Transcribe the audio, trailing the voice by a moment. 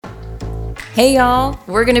Hey y'all,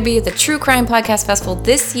 we're going to be at the True Crime Podcast Festival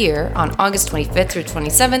this year on August 25th through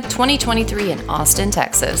 27th, 2023 in Austin,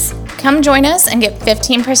 Texas. Come join us and get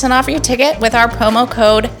 15% off your ticket with our promo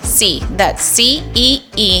code C. That's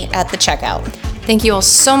CEE at the checkout. Thank you all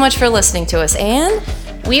so much for listening to us, and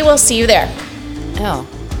we will see you there. Oh,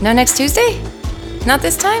 no next Tuesday? Not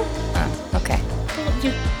this time? Oh, okay.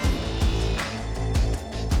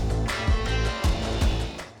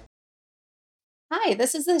 Hi,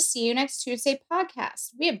 this is the See You Next Tuesday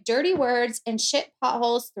podcast. We have dirty words and shit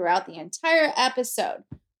potholes throughout the entire episode.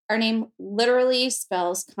 Our name literally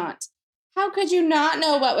spells cunt. How could you not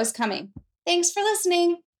know what was coming? Thanks for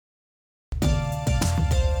listening.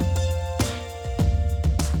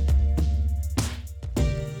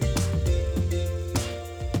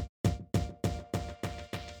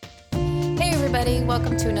 Hey everybody,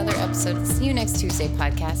 welcome to another episode of the See You Next Tuesday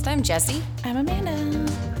podcast. I'm Jessie. I'm Amanda.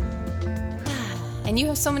 And you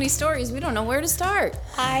have so many stories, we don't know where to start.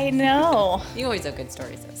 I know. You always have good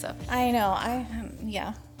stories, though, so. I know.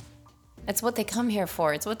 Yeah. That's what they come here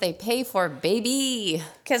for. It's what they pay for, baby.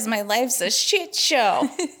 Because my life's a shit show.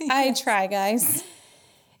 I try, guys.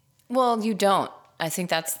 Well, you don't. I think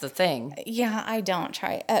that's the thing. Yeah, I don't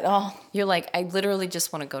try at all. You're like, I literally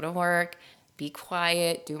just want to go to work, be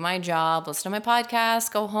quiet, do my job, listen to my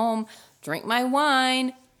podcast, go home, drink my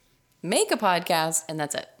wine, make a podcast, and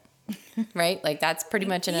that's it. Right? Like, that's pretty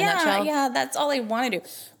much in a nutshell. Yeah, that's all I want to do.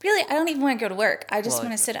 Really, I don't even want to go to work. I just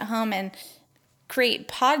want to sit at home and create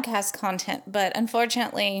podcast content. But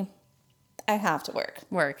unfortunately, I have to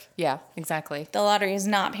work. Yeah, exactly. The lottery is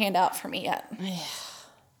not panned out for me yet.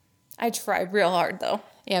 I tried real hard, though.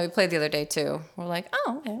 Yeah, we played the other day, too. We're like,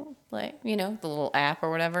 oh, okay. Like, you know, the little app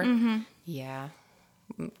or whatever. Mm-hmm. Yeah.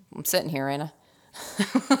 I'm sitting here, Anna.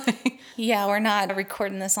 Yeah, we're not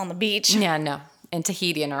recording this on the beach. Yeah, no. In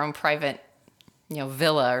Tahiti in our own private,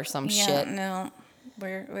 villa or some shit. No,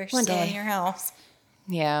 we're One still day. in your house.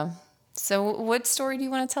 Yeah. So what story do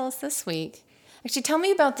you want to tell us this week? Actually, tell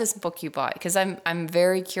me about this book you bought, because I'm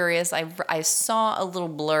very curious. I saw a little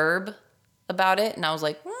blurb about it, and I was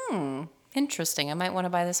like, interesting. I might want to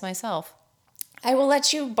buy this myself. I will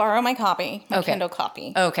let you borrow my copy, my Okay. Kindle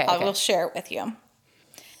copy. Okay. I will share it with you.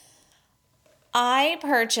 I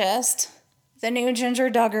purchased the new Ginger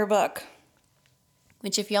Duggar book.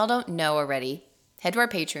 Which, if y'all don't know already, head to our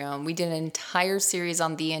Patreon. We did an entire series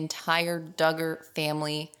on the entire Duggar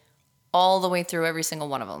family, all the way through every single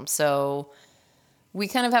one of them. So we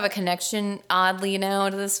kind of have a connection, oddly now,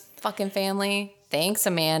 to this fucking family. Thanks,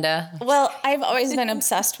 Amanda. Well, I've always been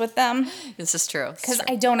obsessed with them. This is true. Because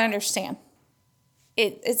I don't understand.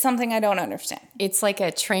 It's something I don't understand. It's like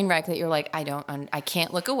a train wreck that you're like, I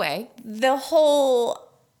can't look away. The whole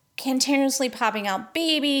continuously popping out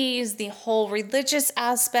babies, the whole religious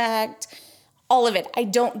aspect, all of it. I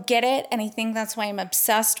don't get it, and I think that's why I'm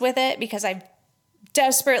obsessed with it, because I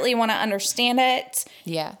desperately want to understand it.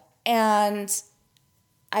 Yeah. And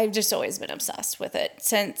I've just always been obsessed with it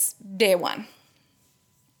since day one.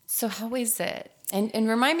 So how is it? And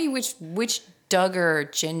remind me which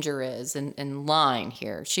Duggar Ginger is in line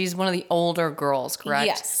here. She's one of the older girls, correct?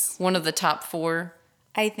 Yes. One of the top 4?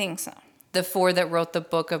 I think so. The 4 that wrote the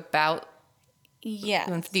book about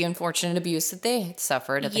Yeah. the unfortunate abuse that they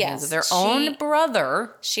suffered at the hands of their Yes, own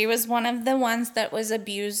brother. She was one of the ones that was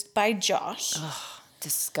abused by Josh. Ugh,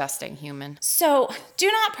 disgusting human. So do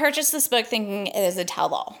not purchase this book thinking it is a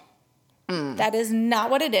tell-all. That is not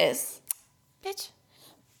what it is. Bitch.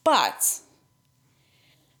 But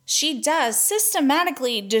she does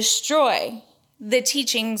systematically destroy the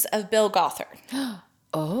teachings of Bill Gothard.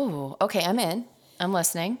 Oh, okay, I'm in. I'm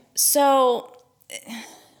listening. So,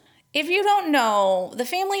 if you don't know, the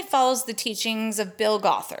family follows the teachings of Bill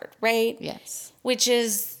Gothard, right? Yes. Which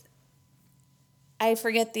is, I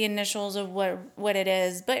forget the initials of what it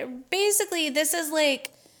is, but basically this is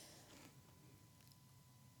like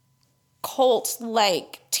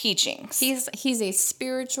cult-like teachings. He's a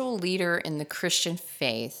spiritual leader in the Christian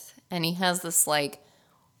faith, and he has this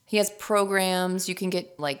he has programs. You can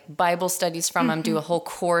get Bible studies from him, do a whole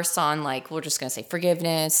course on we're just going to say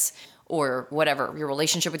forgiveness or whatever, your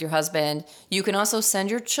relationship with your husband. You can also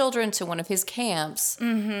send your children to one of his camps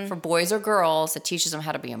for boys or girls that teaches them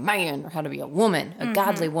how to be a man or how to be a woman, a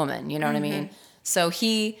godly woman, you know what I mean? So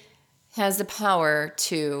he has the power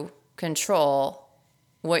to control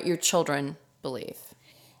what your children believe.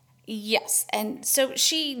 Yes, and so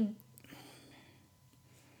she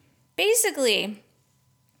basically,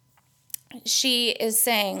 she is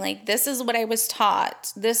saying, this is what I was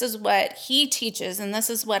taught. This is what he teaches, and this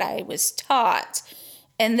is what I was taught.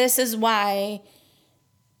 And this is why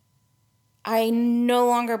I no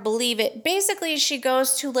longer believe it. Basically, she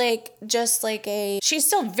goes to like, just like she's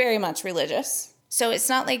still very much religious. So it's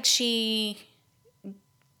not like she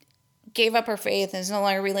gave up her faith and is no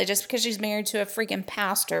longer religious because she's married to a freaking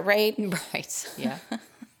pastor, right? Right. Yeah.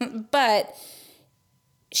 But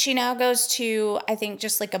she now goes to, I think,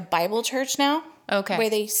 just like a Bible church now. Okay. Where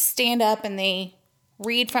they stand up and they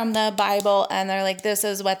read from the Bible and they're like, this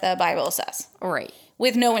is what the Bible says. Right.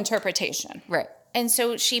 With no interpretation. Right. And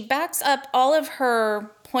so she backs up all of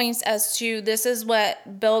her points as to this is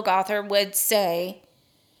what Bill Gothard would say,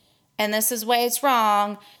 and this is why it's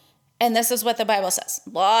wrong, and this is what the Bible says. A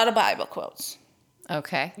lot of Bible quotes.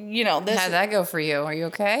 Okay. You know, this. How'd that go for you? Are you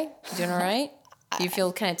okay? You doing all right? Do you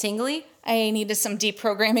feel kind of tingly? I needed some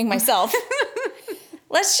deprogramming myself.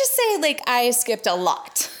 Let's just say, like, I skipped a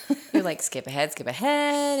lot. You're like, skip ahead,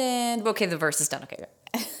 and okay, the verse is done. Okay,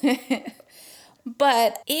 good.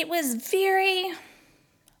 But it was very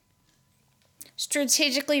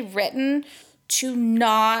strategically written to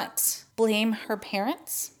not blame her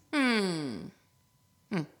parents. Well,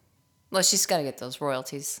 she's got to get those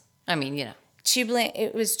royalties. I mean, you know.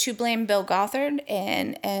 It was to blame Bill Gothard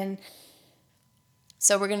and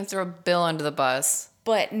So we're going to throw Bill under the bus.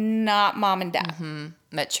 But not mom and dad.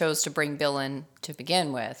 That chose to bring Bill in to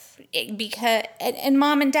begin with. Because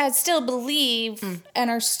mom and dad still believe and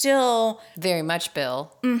are still Very much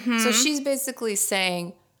Bill. So she's basically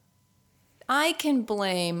saying, I can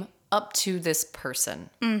blame up to this person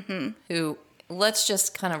who, let's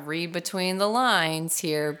just kind of read between the lines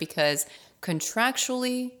here, because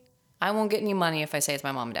contractually, I won't get any money if I say it's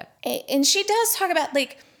my mom and dad. And she does talk about,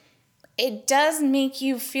 like, it does make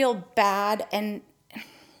you feel bad and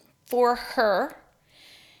for her,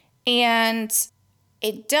 and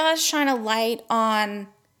it does shine a light on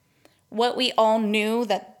what we all knew,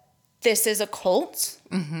 that this is a cult,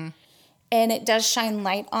 and it does shine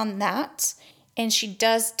light on that. And she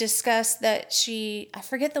does discuss that I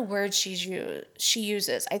forget the word she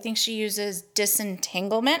uses. I think she uses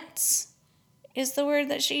disentanglement is the word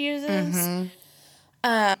that she uses.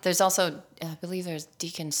 There's also, I believe there's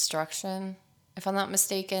deconstruction, if I'm not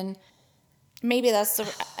mistaken. Maybe that's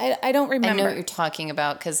I don't remember. I know what you're talking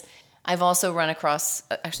about, because I've also run across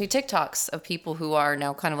actually TikToks of people who are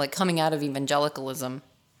now kind of like coming out of evangelicalism,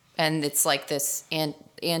 and it's like this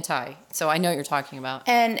anti. So I know what you're talking about.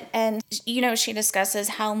 And you know, she discusses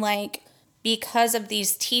how, like, because of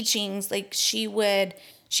these teachings, like she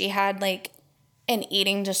had like an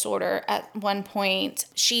eating disorder at one point.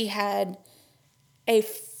 She had a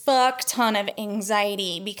fuck ton of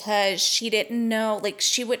anxiety because she didn't know, like,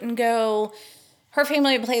 she wouldn't go. Her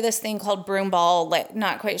family would play this thing called broom ball, like,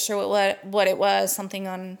 not quite sure what it was, something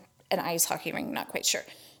on an ice hockey rink, not quite sure.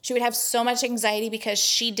 She would have so much anxiety because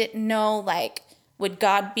she didn't know, like, would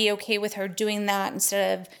God be okay with her doing that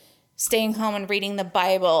instead of staying home and reading the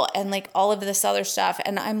Bible and, like, all of this other stuff.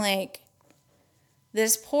 And I'm like,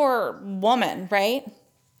 this poor woman, right?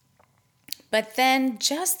 But then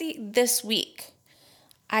just this week,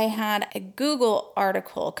 I had a Google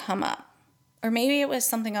article come up. Or maybe it was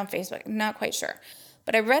something on Facebook. I'm not quite sure.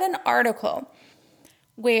 But I read an article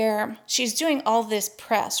where she's doing all this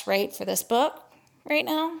press, right, for this book right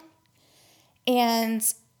now. And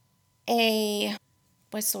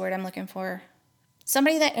what's the word I'm looking for?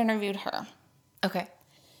 Somebody that interviewed her. Okay.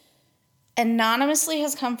 Anonymously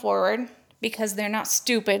has come forward because they're not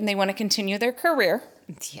stupid and they want to continue their career.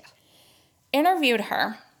 Yeah. Interviewed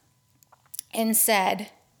her and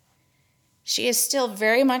said she is still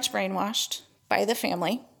very much brainwashed by the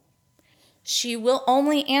family. She will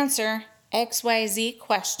only answer XYZ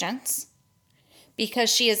questions because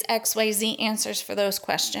she has XYZ answers for those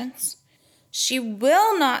questions. She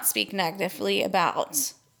will not speak negatively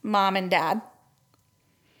about mom and dad.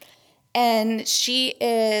 And she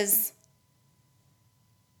is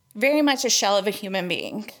very much a shell of a human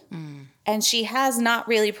being. And she has not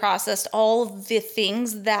really processed all of the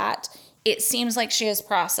things that it seems like she has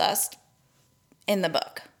processed in the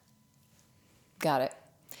book. Got it.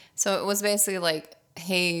 So it was basically like,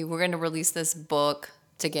 hey, we're going to release this book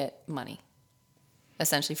to get money,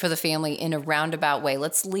 essentially, for the family in a roundabout way.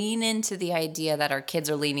 Let's lean into the idea that our kids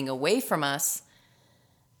are leaning away from us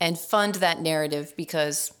and fund that narrative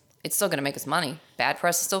because it's still going to make us money. Bad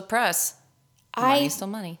press is still press. Money is still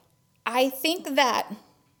money. I think that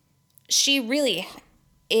she really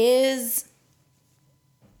is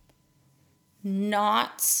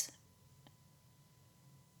not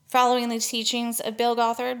following the teachings of Bill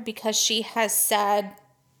Gothard because she has said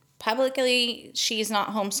publicly she's not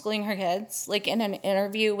homeschooling her kids. Like in an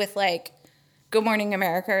interview with like Good Morning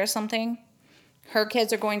America or something, her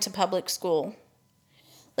kids are going to public school.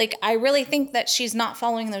 Like, I really think that she's not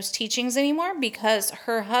following those teachings anymore because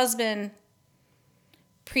her husband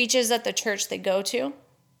preaches at the church they go to.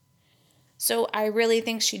 So I really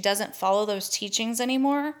think she doesn't follow those teachings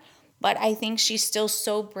anymore. But I think she's still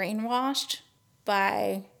so brainwashed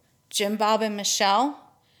by Jim Bob and Michelle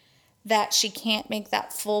that she can't make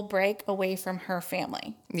that full break away from her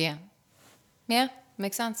family. Yeah. Yeah,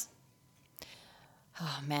 makes sense.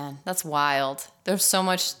 Oh, man, that's wild. There's so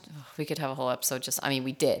much. We could have a whole episode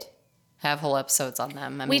we did have whole episodes on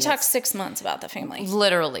them. We talked 6 months about the family.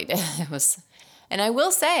 Literally. It was. And I will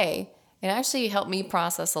say, it actually helped me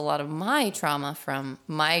process a lot of my trauma from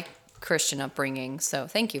my Christian upbringing. So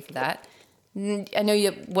thank you for that. I know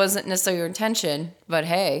it wasn't necessarily your intention, but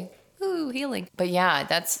hey, ooh, healing. But yeah,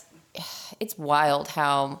 it's wild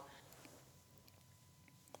how,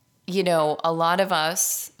 a lot of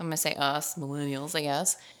us, I'm going to say us, millennials, I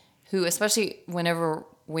guess, who, especially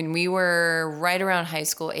when we were right around high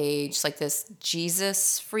school age, like this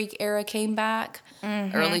Jesus freak era came back,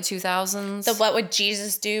 early 2000s. The what would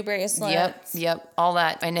Jesus do bracelets. Yep, all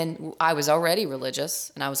that. And then I was already religious,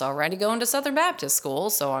 and I was already going to Southern Baptist school,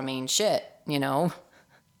 so shit,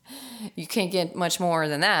 you can't get much more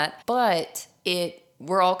than that. But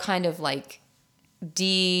we're all kind of like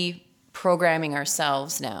deprogramming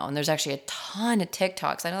ourselves now. And there's actually a ton of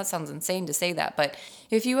TikToks. I know that sounds insane to say that, but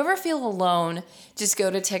if you ever feel alone, just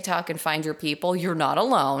go to TikTok and find your people. You're not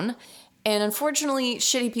alone. And unfortunately,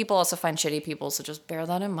 shitty people also find shitty people, so just bear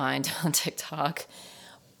that in mind on TikTok.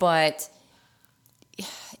 But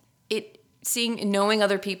knowing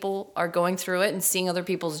other people are going through it and seeing other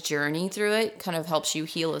people's journey through it kind of helps you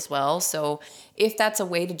heal as well. So if that's a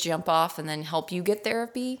way to jump off and then help you get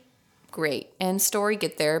therapy, great. End story,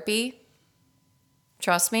 get therapy.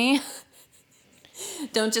 Trust me.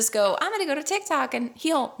 Don't just go, I'm going to go to TikTok and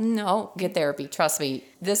heal. No, get therapy. Trust me.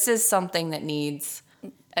 This is something that needs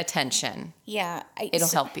attention. Yeah. It'll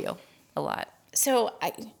help you a lot. So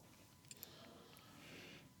I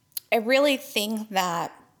really think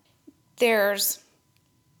that there's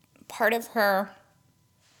part of her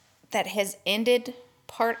that has ended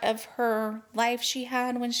part of her life she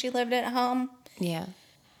had when she lived at home. Yeah.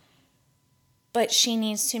 But she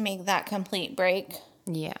needs to make that complete break.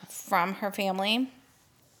 Yeah. From her family.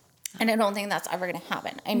 And I don't think that's ever going to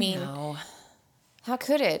happen. No. How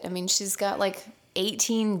could it? She's got like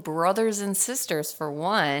 18 brothers and sisters for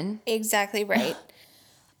one. Exactly right.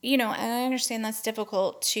 And I understand that's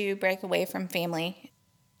difficult to break away from family.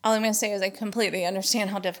 All I'm going to say is I completely understand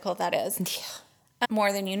how difficult that is. Yeah.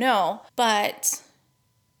 More than you know. But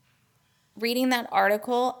reading that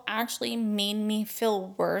article actually made me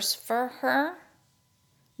feel worse for her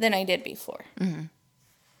than I did before. Mm-hmm.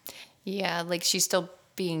 Yeah, like she's still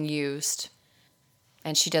being used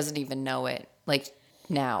and she doesn't even know it. Like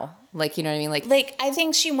now. Like, you know what I mean? Like I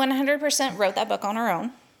think she 100% wrote that book on her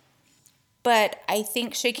own. But I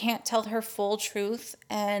think she can't tell her full truth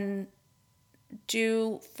and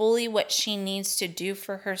do fully what she needs to do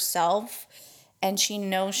for herself. And she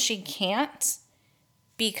knows she can't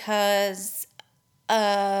because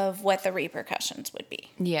of what the repercussions would be.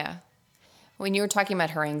 Yeah. When you were talking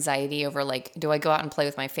about her anxiety over like, do I go out and play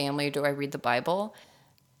with my family or do I read the Bible?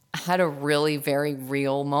 I had a really very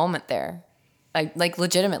real moment there.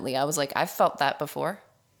 Legitimately, I was like, I've felt that before.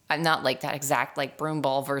 I'm not like that exact like broom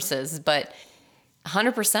ball versus, but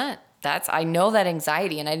 100%. I know that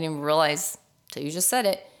anxiety, and I didn't even realize till you just said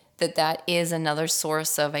it that is another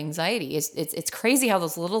source of anxiety. It's crazy how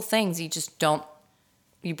those little things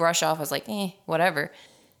you brush off as like whatever,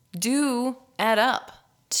 do add up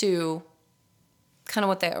to kind of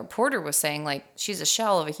what that reporter was saying. Like she's a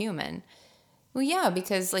shell of a human. Well, yeah,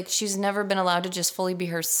 because like she's never been allowed to just fully be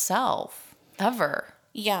herself ever.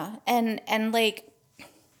 Yeah, and like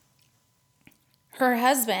her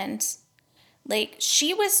husband, like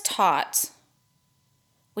she was taught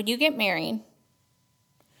when you get married,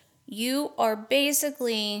 you are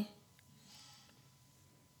basically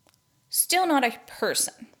still not a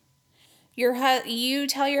person. You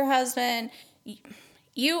tell your husband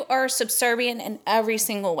you are subservient in every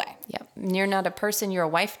single way. Yeah, you're not a person, you're a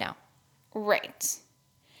wife now. Right.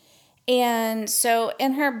 And so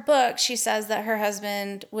in her book, she says that her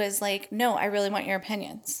husband was like, no, I really want your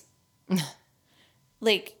opinions.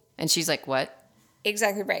 And she's like, what?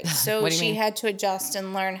 Exactly right. So she had to adjust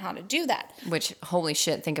and learn how to do that. Which, holy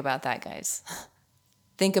shit, think about that, guys.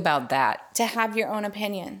 Think about that. To have your own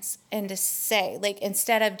opinions and to say, like,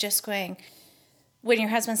 instead of just going, when your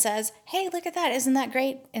husband says, hey, look at that, isn't that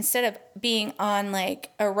great? Instead of being on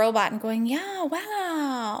like a robot and going, yeah,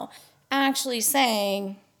 wow. Actually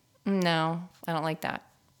saying, no, I don't like that.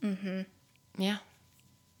 Mm-hmm. Yeah.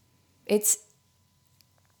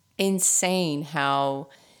 insane how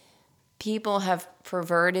people have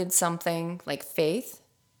perverted something like faith,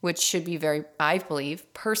 which should be very, I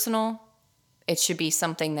believe, personal. It should be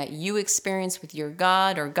something that you experience with your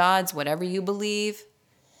God or gods, whatever you believe.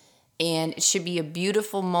 And it should be a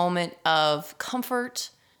beautiful moment of comfort,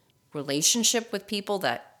 relationship with people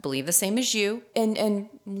that believe the same as you, and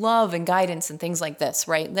love and guidance and things like this,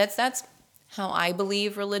 right? That's how I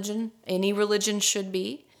believe religion, any religion should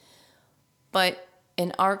be. But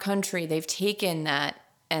in our country, they've taken that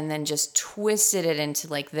and then just twisted it into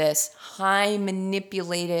like this high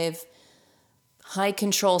manipulative, high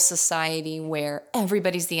control society where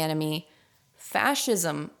everybody's the enemy.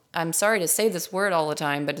 Fascism, I'm sorry to say this word all the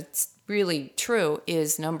time, but it's really true,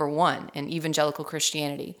 is number one in evangelical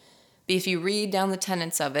Christianity. But if you read down the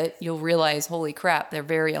tenets of it, you'll realize, holy crap, they're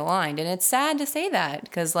very aligned. And it's sad to say that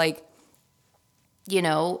because, like, you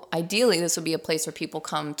know, ideally this would be a place where people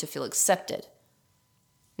come to feel accepted,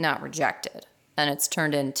 not rejected. And it's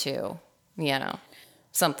turned into, you know,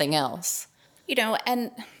 something else. You know,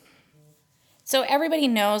 and so everybody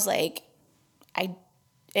knows, like, I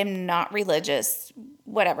am not religious,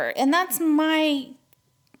 whatever. And that's my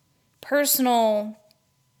personal,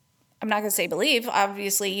 I'm not going to say belief,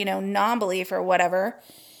 obviously, you know, non-belief or whatever.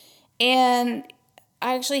 And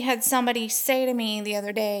I actually had somebody say to me the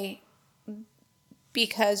other day,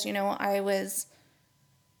 because, you know, I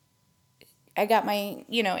got my,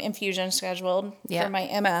 you know, infusion scheduled for my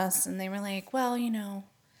MS, and they were like, well, you know,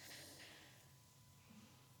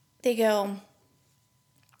 they go,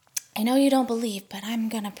 I know you don't believe, but I'm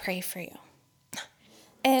going to pray for you.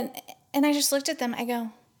 And I just looked at them. I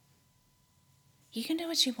go, you can do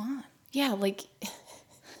what you want. Yeah, like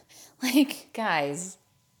guys,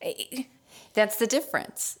 I- that's the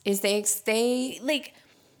difference. Is they like,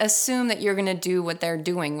 assume that you're going to do what they're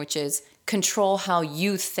doing, which is control how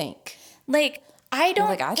you think. I don't,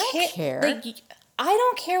 like, I don't care. Like, I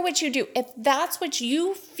don't care what you do. If that's what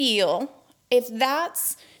you feel, if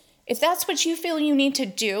that's what you feel you need to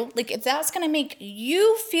do, like, if that's going to make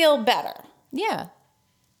you feel better, Yeah.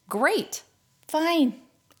 Great. fine.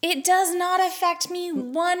 It does not affect me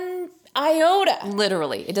one iota.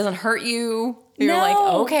 Literally. It doesn't hurt you. You're No. like,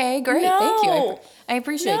 okay, great. Thank you. No. I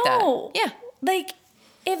appreciate No. that. Yeah. Like,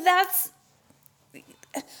 if that's,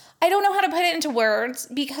 I don't know how to put it into words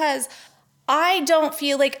because I don't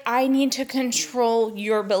feel like I need to control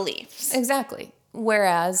your beliefs. Exactly.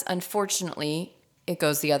 Whereas, unfortunately, it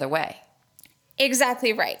goes the other way.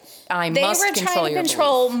 Exactly right. They were trying to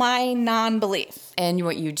control my non-belief. And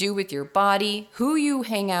what you do with your body, who you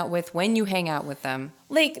hang out with, when you hang out with them.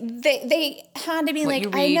 Like, they had to be What you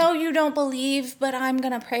like, I read. know you don't believe, but I'm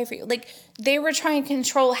going to pray for you. Like, they were trying to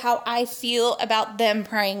control how I feel about them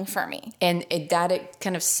praying for me. And it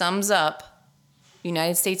kind of sums up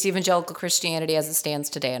United States evangelical Christianity as it stands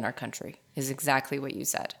today in our country, is exactly what you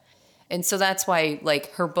said. And so that's why,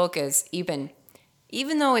 like, her book is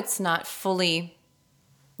even though it's not fully,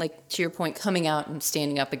 like, to your point, coming out and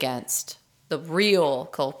standing up against the real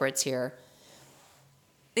culprits here,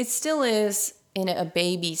 it still is in a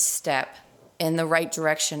baby step in the right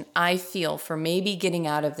direction, I feel, for maybe getting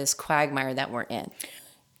out of this quagmire that we're in.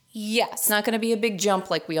 Yes. It's not going to be a big jump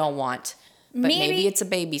like we all want, but maybe it's a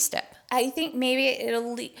baby step. I think maybe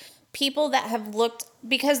it'll people that have looked,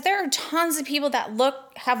 because there are tons of people that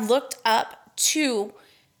have looked up to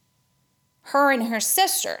her and her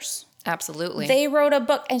sisters. Absolutely. They wrote a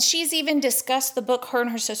book, and she's even discussed the book her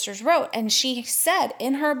and her sisters wrote. And she said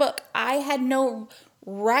in her book, I had no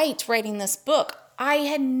right writing this book. I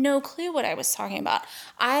had no clue what I was talking about.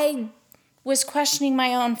 I was questioning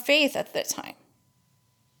my own faith at the time.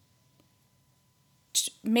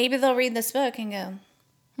 Maybe they'll read this book and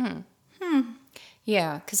go,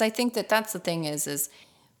 Yeah, because I think that's the thing is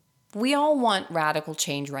we all want radical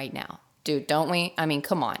change right now. Dude, don't we? I mean,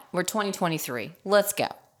 come on. We're 2023. Let's go.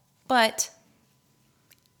 But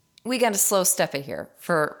we got to slow step it here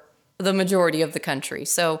for the majority of the country.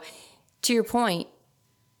 So to your point,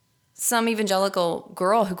 some evangelical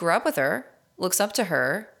girl who grew up with her, looks up to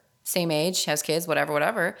her, same age, has kids,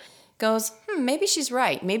 whatever, goes, maybe she's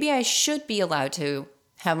right. Maybe I should be allowed to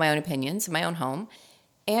have my own opinions in my own home.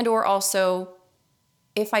 And or also,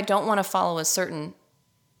 if I don't want to follow a certain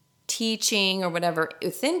teaching or whatever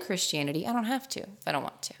within Christianity, I don't have to if I don't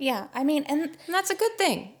want to. yeah, I mean, and And that's a good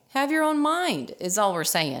thing. Have your own mind is all we're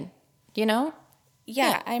saying, you know?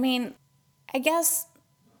 yeah, I mean, I guess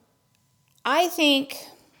I think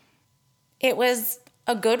it was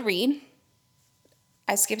a good read.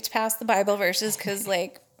 I skipped past the Bible verses because,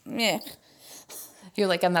 like, You're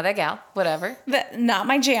like, I'm not that gal, whatever. not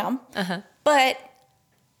my jam. But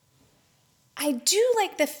I do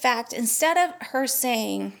like the fact, instead of her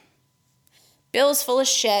saying, Bill's full of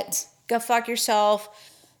shit. Go fuck yourself.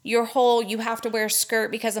 Your whole you have to wear a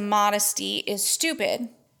skirt because of modesty is stupid.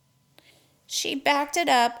 She backed it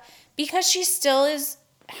up because she still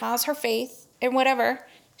has her faith and whatever.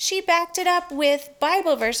 She backed it up with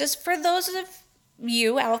Bible verses for those of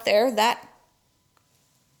you out there that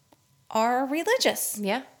are religious.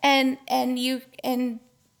 Yeah. And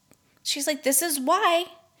she's like, this is why.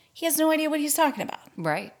 He has no idea what he's talking about.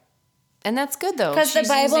 Right. And that's good, though. Because the She's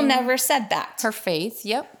Bible using never said that. her faith,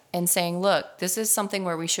 yep, and saying, look, this is something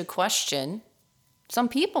where we should question some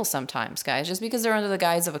people sometimes, guys. Just because they're under the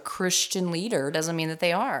guise of a Christian leader doesn't mean that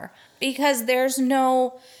they are. Because there's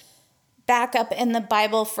no backup in the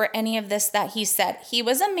Bible for any of this that he said. He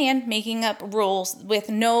was a man making up rules with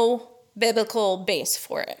no biblical base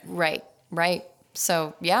for it. Right, right.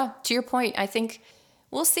 So, yeah, to your point, I think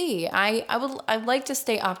we'll see. I'd like to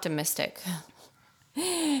stay optimistic.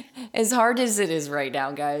 As hard as it is right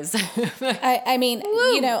now, guys. I mean,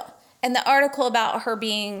 you know, and the article about her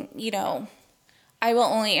being, you know, I will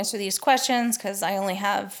only answer these questions because I only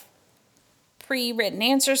have pre-written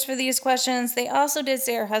answers for these questions. They also did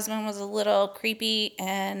say her husband was a little creepy,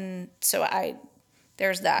 and so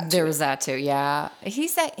there's that. There was that too, yeah. He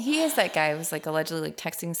is that guy who was like allegedly like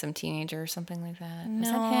texting some teenager or something like that. Was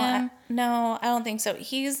that him? No, I don't think so.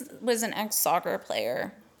 He was an ex-soccer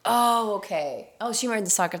player. Oh, okay. Oh, she married the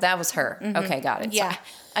soccer. That was her. Mm-hmm. Okay, got it. Yeah. So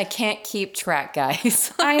I can't keep track,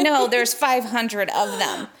 guys. I know. There's 500 of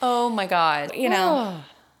them. Oh, my God. You know.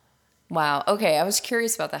 Wow. Okay, I was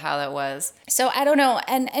curious about how that was. So I don't know.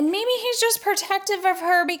 And maybe he's just protective of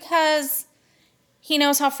her because he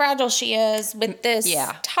knows how fragile she is with this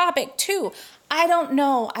topic, too. I don't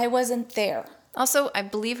know. I wasn't there. Also, I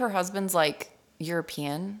believe her husband's like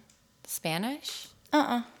European, Spanish?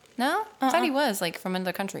 No? I thought he was, like, from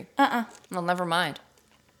another country. Well, never mind.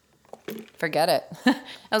 Forget it.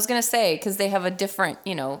 I was going to say, because they have a different,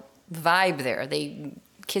 you know, vibe there. They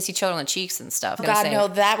kiss each other on the cheeks and stuff. Oh, God, no,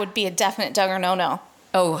 that would be a definite Duggar no-no.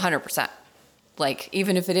 Oh, 100%. Like,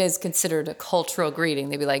 even if it is considered a cultural greeting,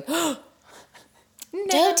 they'd be like, no,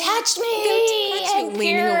 don't touch me. Don't touch me.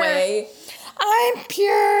 Leaning away. I'm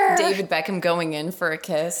pure. David Beckham going in for a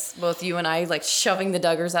kiss. Both you and I, like, shoving the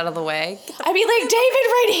Duggars out of the way. I'd be like, David,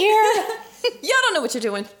 right here. Y'all don't know what you're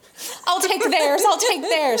doing. I'll take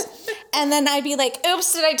theirs. And then I'd be like,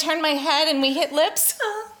 oops, did I turn my head and we hit lips?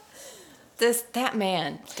 That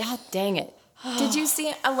man. God dang it. Did you see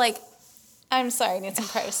it? I'm sorry, I need some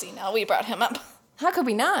privacy now. We brought him up. How could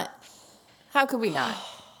we not?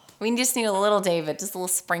 We just need a little David, just a little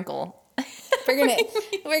sprinkle. We're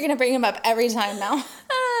gonna bring him up every time now.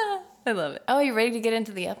 I love it. Oh, you ready to get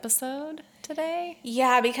into the episode today?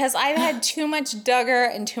 Yeah, because I've had too much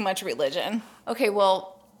Duggar and too much religion. Okay,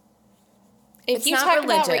 well, if you talk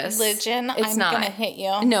about religion, I'm gonna hit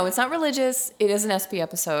you. No, it's not religious. It is an SP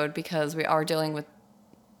episode because we are dealing with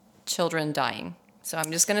children dying. So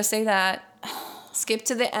I'm just gonna say that. Skip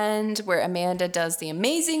to the end where Amanda does the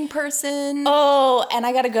amazing person. Oh, and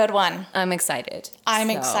I got a good one. I'm excited.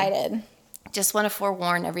 I'm excited. Just want to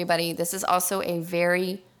forewarn everybody, this is also a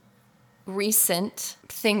very recent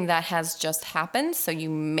thing that has just happened. So you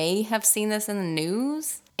may have seen this in the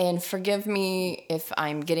news. And forgive me if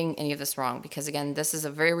I'm getting any of this wrong, because again, this is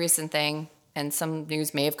a very recent thing and some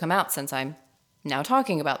news may have come out since I'm now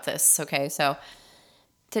talking about this. Okay, so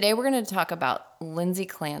today we're going to talk about Lindsay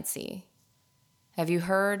Clancy. Have you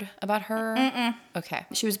heard about her? Mm-mm. Okay.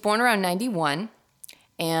 She was born around 91,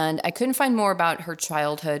 and I couldn't find more about her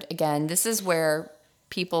childhood. Again, this is where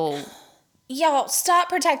people... Y'all, stop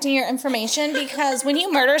protecting your information, because when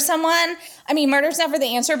you murder someone, I mean, murder's never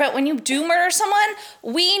the answer, but when you do murder someone,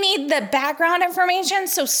 we need the background information,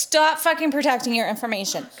 so stop fucking protecting your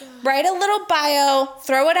information. Write a little bio,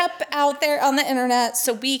 throw it up out there on the internet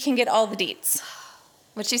so we can get all the deets.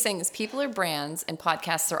 What she's saying is people are brands and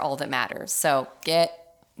podcasts are all that matters. So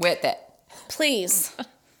get with it. Please.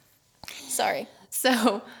 Sorry.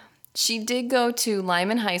 So she did go to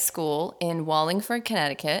Lyman High School in Wallingford,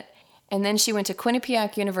 Connecticut. And then she went to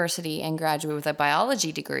Quinnipiac University and graduated with a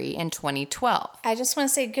biology degree in 2012. I just want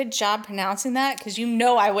to say good job pronouncing that, because you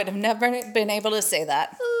know I would have never been able to say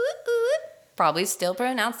that. Probably still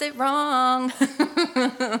pronounced it wrong.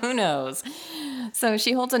 Who knows? So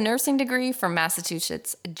she holds a nursing degree from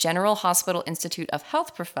Massachusetts General Hospital Institute of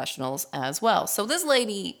Health Professionals as well. So this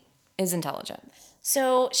lady is intelligent.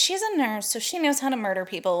 So she's a nurse, so she knows how to murder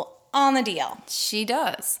people on the DL. She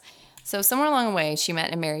does. So somewhere along the way, she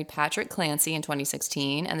met and married Patrick Clancy in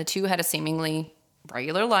 2016, and the two had a seemingly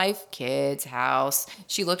regular life, kids, house.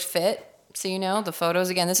 She looked fit. So, you know, the photos,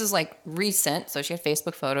 again, this is like recent. So she had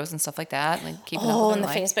Facebook photos and stuff like that. Like keeping up with her and the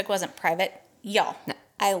life. Facebook wasn't private. Y'all. No.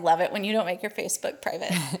 I love it when you don't make your Facebook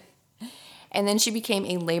private. And then she became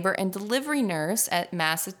a labor and delivery nurse at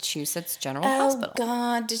Massachusetts General Hospital. Oh,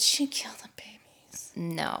 God. Did she kill the babies?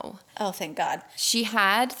 No. Oh, thank God. She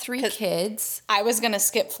had 3 kids. I was going to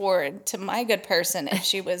skip forward to my good person if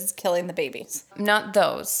she was killing the babies. Not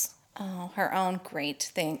those. Oh, her own.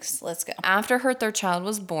 Great. Thanks. Let's go. After her 3rd child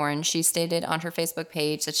was born, she stated on her Facebook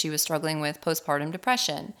page that she was struggling with postpartum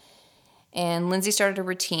depression. And Lindsay started a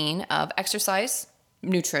routine of exercise,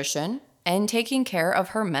 nutrition, and taking care of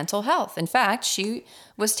her mental health. In fact, she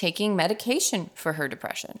was taking medication for her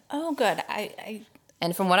depression. Oh, good.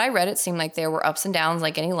 And from what I read, it seemed like there were ups and downs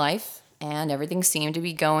like any life, and everything seemed to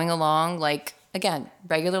be going along like, again,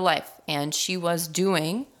 regular life. And she was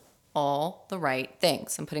doing all the right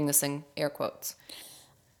things. I'm putting this in air quotes.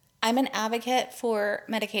 I'm an advocate for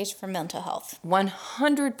medication for mental health.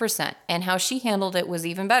 100%. And how she handled it was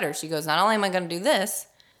even better. She goes, not only am I going to do this,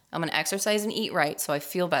 I'm going to exercise and eat right so I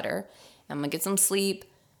feel better. I'm going to get some sleep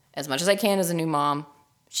as much as I can as a new mom.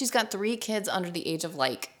 She's got 3 kids under the age of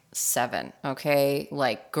like 7, okay?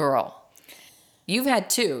 Like, girl, you've had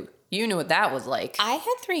 2. You knew what that was like. I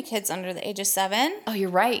had 3 kids under the age of 7. Oh, you're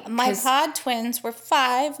right. My pod twins were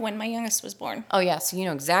 5 when my youngest was born. Oh, yeah. So you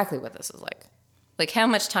know exactly what this is like. Like, how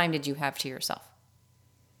much time did you have to yourself?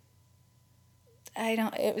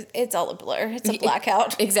 It's all a blur. It's a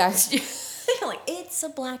blackout. Exactly. Like, it's a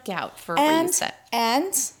blackout for a reset.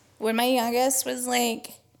 And when my youngest was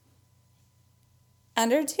like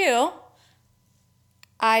under 2,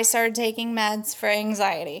 I started taking meds for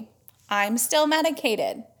anxiety. I'm still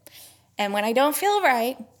medicated. And when I don't feel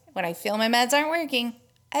right, when I feel my meds aren't working,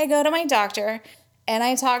 I go to my doctor and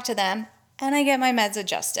I talk to them and I get my meds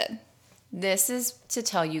adjusted. This is to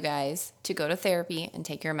tell you guys to go to therapy and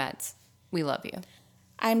take your meds. We love you.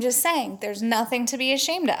 I'm just saying, there's nothing to be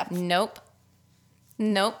ashamed of. Nope.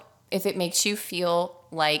 If it makes you feel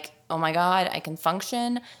like, oh my God, I can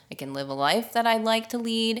function, I can live a life that I'd like to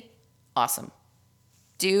lead, awesome.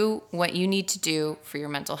 Do what you need to do for your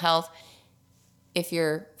mental health. If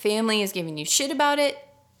your family is giving you shit about it,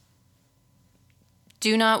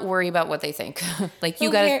 do not worry about what they think. Like,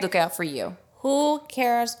 you got to look out for you. Who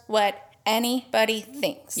cares what anybody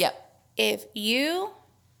thinks? Yep. If you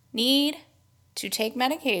need to take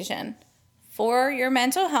medication for your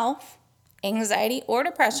mental health, anxiety, or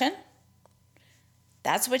depression,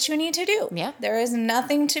 that's what you need to do. Yeah. There is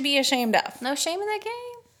nothing to be ashamed of. No shame in that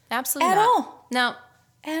game. Absolutely At not. all. No.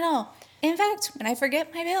 At all. In fact, when I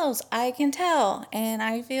forget my pills, I can tell, and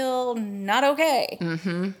I feel not okay.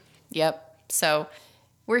 Yep. So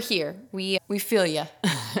we're here. We feel you.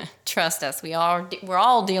 Trust us. We're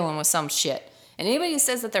all dealing with some shit. And anybody who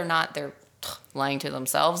says that they're not, they're lying to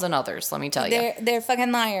themselves and others. Let me tell you. They're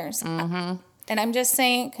fucking liars. And I'm just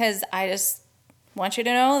saying, because I just want you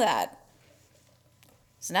to know that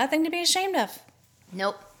it's nothing to be ashamed of.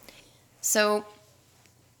 Nope. So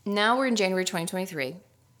now we're in January 2023.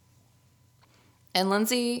 And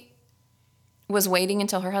Lindsay was waiting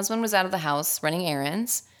until her husband was out of the house running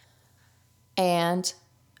errands. And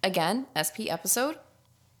again, SP episode.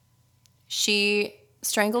 She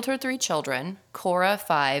strangled her 3 children, Cora,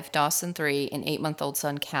 5, Dawson, 3, and 8-month-old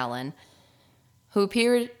son, Callan, who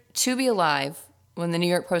appeared to be alive when the New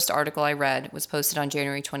York Post article I read was posted on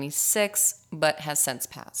January 26, but has since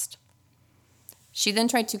passed. She then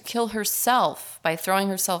tried to kill herself by throwing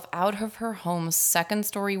herself out of her home's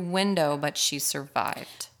 2nd-story window, but she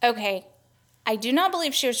survived. Okay, I do not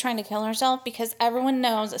believe she was trying to kill herself because everyone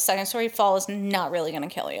knows a 2nd-story fall is not really going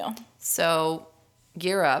to kill you. So,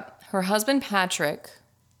 gear up. Her husband, Patrick,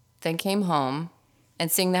 then came home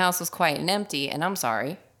and seeing the house was quiet and empty, and I'm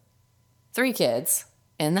sorry, 3 kids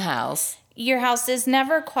in the house. Your house is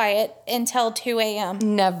never quiet until 2 a.m.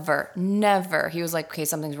 Never. He was like, okay,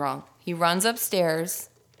 something's wrong. He runs upstairs,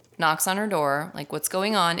 knocks on her door, like, what's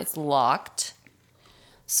going on? It's locked.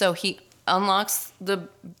 So he unlocks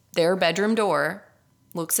their bedroom door,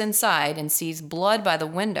 looks inside and sees blood by the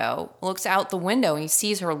window, looks out the window and he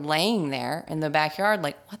sees her laying there in the backyard,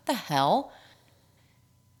 like, what the hell?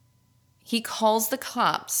 He calls the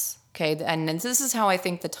cops, okay? And this is how I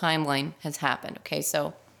think the timeline has happened, okay?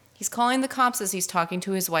 So he's calling the cops as he's talking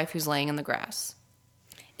to his wife who's laying in the grass.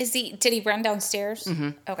 Did he run downstairs? Mm-hmm.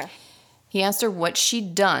 Okay. He asked her what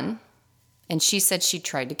she'd done, and she said she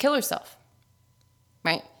tried to kill herself,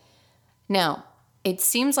 right? Now, it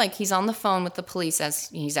seems like he's on the phone with the police as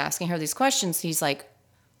he's asking her these questions. He's like,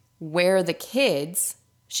 where are the kids?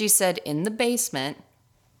 She said, in the basement.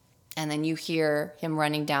 And then you hear him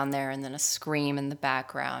running down there and then a scream in the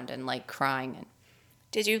background and like crying. And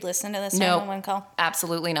did you listen to this 911 call?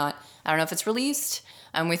 Absolutely not. I don't know if it's released.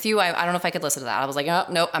 I'm with you. I don't know if I could listen to that. I was like, oh,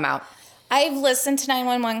 nope, I'm out. I've listened to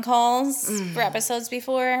 911 calls for episodes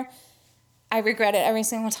before. I regret it every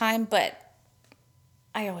single time, but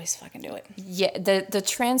I always fucking do it. Yeah, the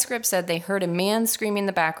transcript said they heard a man screaming in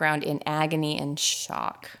the background in agony and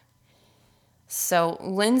shock. So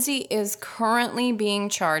Lindsay is currently being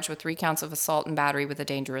charged with 3 counts of assault and battery with a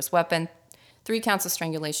dangerous weapon, 3 counts of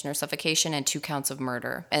strangulation or suffocation, and 2 counts of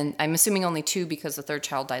murder. And I'm assuming only 2 because the third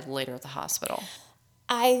child died later at the hospital.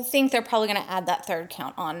 I think they're probably going to add that third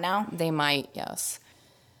count on now. They might, yes.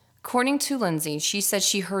 According to Lindsay, she said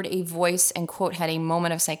she heard a voice and, quote, had a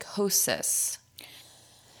moment of psychosis.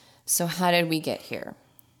 So how did we get here?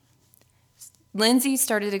 Lindsay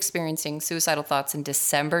started experiencing suicidal thoughts in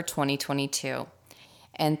December 2022.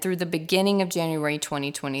 And through the beginning of January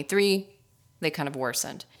 2023, they kind of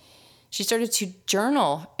worsened. She started to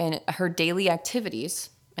journal in her daily activities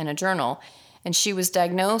in a journal, and she was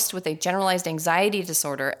diagnosed with a generalized anxiety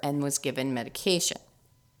disorder and was given medication.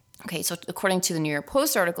 Okay, so according to the New York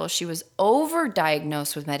Post article, she was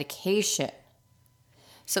overdiagnosed with medication.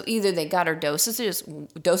 So either they got her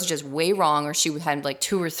dosages way wrong, or she had like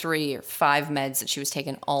 2 or 3 or 5 meds that she was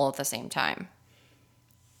taking all at the same time.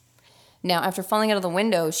 Now, after falling out of the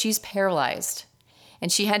window, she's paralyzed,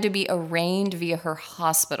 and she had to be arraigned via her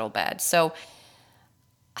hospital bed. So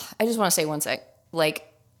I just want to say one sec, like,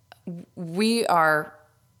 we are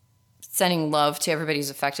sending love to everybody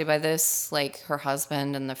who's affected by this, like her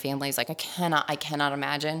husband and the families. Like, I cannot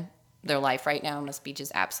imagine their life right now must be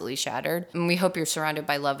just absolutely shattered. And we hope you're surrounded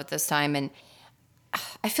by love at this time. And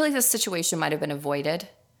I feel like this situation might have been avoided.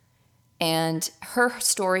 And her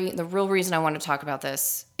story, the real reason I want to talk about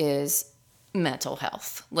this is mental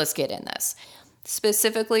health. Let's get in this.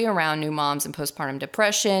 Specifically around new moms and postpartum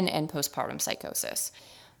depression and postpartum psychosis.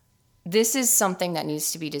 This is something that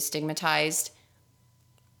needs to be destigmatized.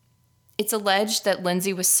 It's alleged that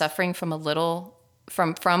Lindsay was suffering from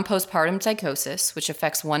postpartum psychosis, which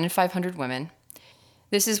affects 1 in 500 women.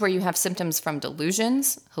 This is where you have symptoms from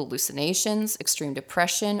delusions, hallucinations, extreme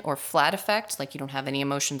depression, or flat affect, like you don't have any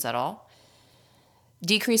emotions at all.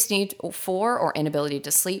 Decreased need for or inability to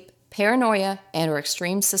sleep, paranoia and or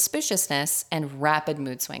extreme suspiciousness, and rapid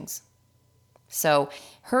mood swings. So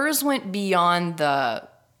hers went beyond the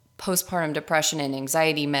postpartum depression and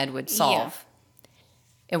anxiety med would solve. Yeah.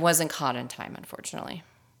 It wasn't caught in time, unfortunately.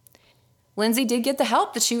 Lindsay did get the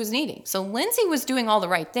help that she was needing. So Lindsay was doing all the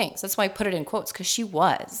right things. That's why I put it in quotes, because she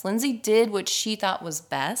was. Lindsay did what she thought was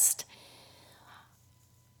best.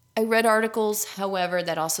 I read articles, however,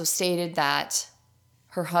 that also stated that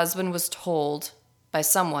her husband was told by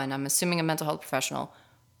someone, I'm assuming a mental health professional,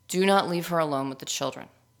 do not leave her alone with the children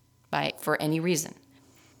for any reason.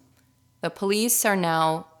 The police are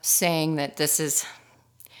now saying that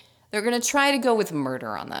they're going to try to go with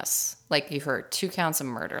murder on this. Like you heard, 2 counts of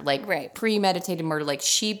murder, like right. Premeditated murder. Like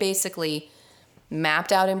she basically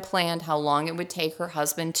mapped out and planned how long it would take her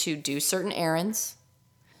husband to do certain errands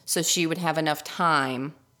so she would have enough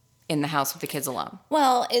time in the house with the kids alone.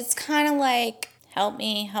 Well, it's kind of like, help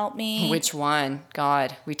me. Which one?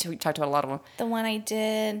 God, we talked about a lot of them. The one I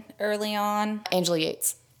did early on. Angela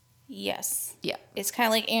Yates. Yes. Yeah. It's kind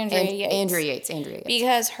of like Andrea Yates. Andrea Yates.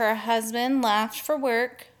 Because her husband left for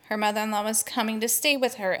work. Her mother-in-law was coming to stay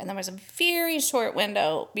with her. And there was a very short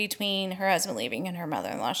window between her husband leaving and her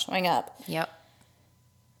mother-in-law showing up. Yep.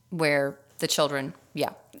 Where the children,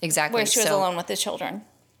 yeah, exactly. Where she was alone with the children.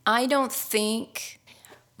 I don't think,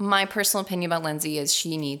 my personal opinion about Lindsay is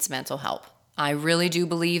she needs mental help. I really do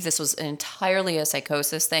believe this was entirely a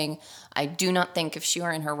psychosis thing. I do not think if she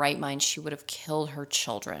were in her right mind, she would have killed her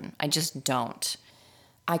children. I just don't.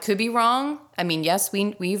 I could be wrong. I mean, yes,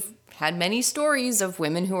 we've had many stories of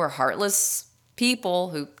women who are heartless people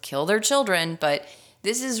who kill their children, but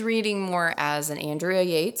this is reading more as an Andrea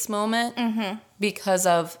Yates moment because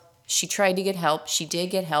of she tried to get help. She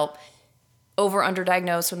did get help.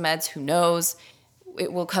 Underdiagnosed with meds. Who knows?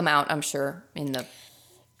 It will come out, I'm sure, in the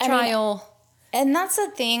trial. And that's the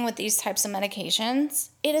thing with these types of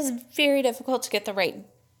medications. It is very difficult to get the right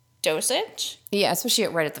dosage. Yeah, especially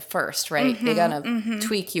right at the first, right? They gotta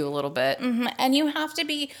tweak you a little bit. And you have to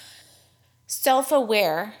be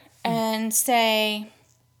self-aware and say,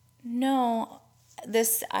 no,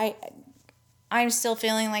 I'm still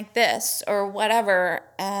feeling like this or whatever,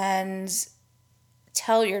 and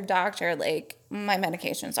tell your doctor, like, my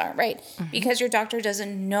medications aren't right. Because your doctor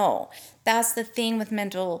doesn't know. That's the thing with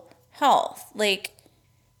mental health. Like,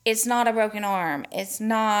 it's not a broken arm. It's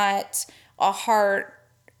not a heart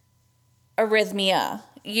arrhythmia.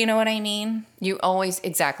 You know what I mean?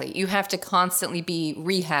 Exactly. You have to constantly be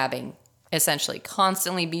rehabbing, essentially.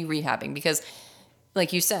 Constantly be rehabbing because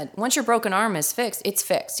like you said, once your broken arm is fixed, it's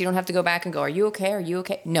fixed. You don't have to go back and go, are you okay? Are you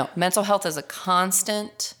okay? No, mental health is a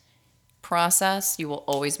constant process you will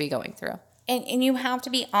always be going through. And you have to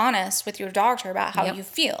be honest with your doctor about how you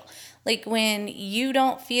feel. Like when you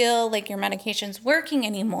don't feel like your medication's working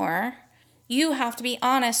anymore, you have to be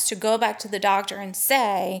honest to go back to the doctor and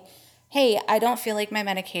say, hey, I don't feel like my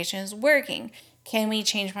medication is working. Can we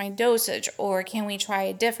change my dosage, or can we try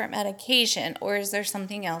a different medication, or is there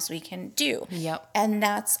something else we can do? Yep. And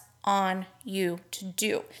that's on you to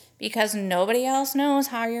do, because nobody else knows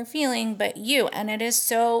how you're feeling but you, and it is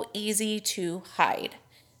so easy to hide.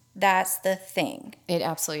 That's the thing. It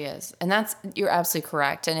absolutely is. And you're absolutely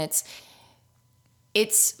correct. And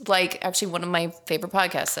it's like actually one of my favorite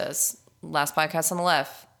podcasts says, last podcast on the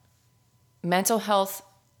left, mental health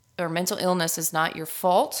or mental illness is not your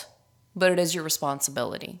fault, but it is your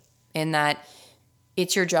responsibility, in that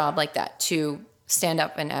it's your job like that to stand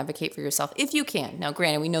up and advocate for yourself if you can. Now,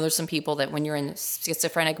 granted, we know there's some people that when you're in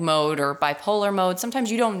schizophrenic mode or bipolar mode,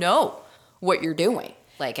 sometimes you don't know what you're doing,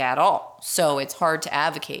 like at all. So it's hard to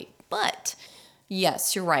advocate. But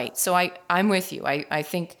yes, you're right. So I'm with you. I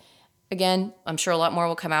think, again, I'm sure a lot more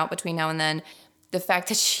will come out between now and then. The fact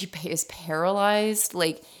that she is paralyzed,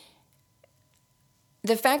 like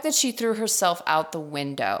the fact that she threw herself out the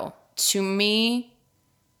window, to me,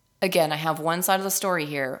 again, I have one side of the story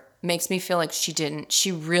here, makes me feel like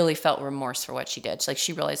she really felt remorse for what she did. Like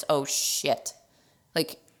she realized, oh shit,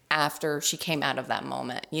 like after she came out of that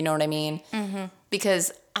moment, you know what I mean? Mm-hmm.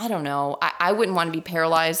 Because I don't know, I wouldn't want to be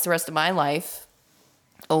paralyzed the rest of my life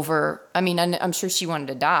over, I mean, I'm sure she wanted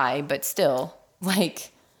to die, but still,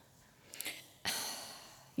 like,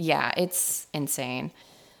 yeah, it's insane.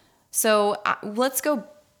 So let's go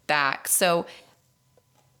back. So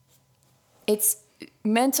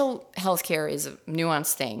mental health care is a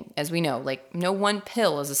nuanced thing, as we know. Like, no one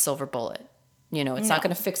pill is a silver bullet. You know, it's not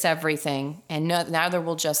going to fix everything, and neither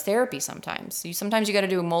will just therapy sometimes. Sometimes you got to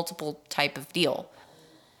do a multiple type of deal.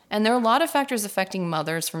 And there are a lot of factors affecting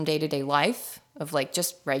mothers from day-to-day life, of like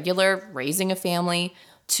just regular raising a family,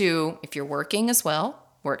 to if you're working as well,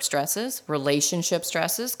 work stresses, relationship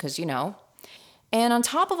stresses, because you know. And on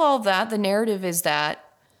top of all of that, the narrative is that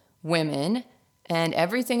women and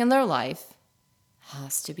everything in their life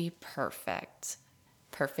has to be perfect.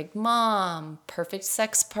 Perfect mom, perfect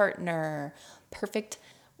sex partner, perfect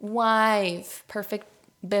wife, perfect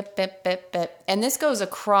bip, bip, bip, bip. And this goes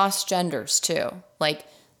across genders too. Like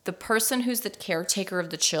the person who's the caretaker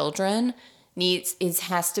of the children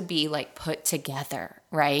has to be like put together,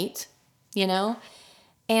 right? You know?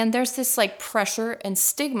 And there's this like pressure and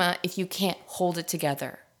stigma if you can't hold it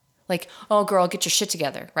together. Like, oh, girl, get your shit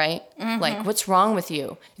together, right? Mm-hmm. Like, what's wrong with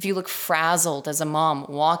you? If you look frazzled as a mom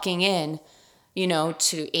walking in, you know,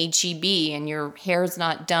 to HEB and your hair's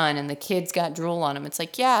not done and the kids got drool on them, it's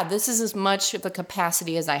like, yeah, this is as much of a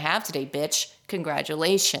capacity as I have today, bitch.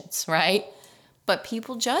 Congratulations, right? But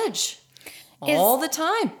people judge all the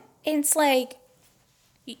time. It's like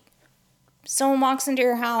someone walks into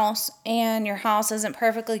your house and your house isn't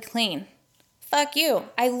perfectly clean. Fuck you.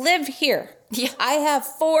 I live here. Yeah. I have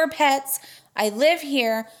 4 pets. I live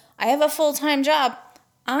here. I have a full-time job.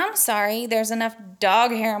 I'm sorry, there's enough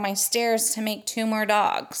dog hair on my stairs to make 2 more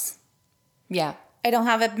dogs. Yeah. I don't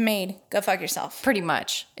have it made. Go fuck yourself. Pretty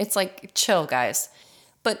much. It's like, chill, guys.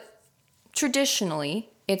 But traditionally,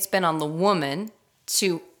 it's been on the woman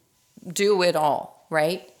to do it all,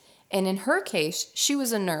 right? And in her case, she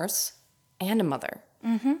was a nurse and a mother.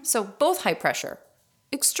 Mm-hmm. So both high pressure,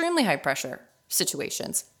 extremely high pressure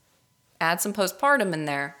situations. Add some postpartum in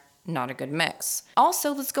there, not a good mix.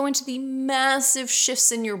 Also, let's go into the massive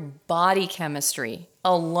shifts in your body chemistry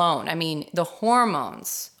alone. I mean, the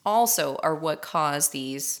hormones also are what cause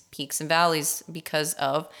these peaks and valleys because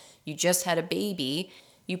of you just had a baby,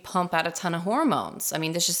 you pump out a ton of hormones. I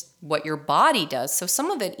mean, that's just what your body does. So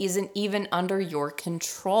some of it isn't even under your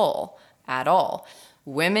control at all.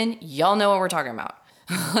 Women, y'all know what we're talking about.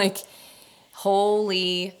 Like,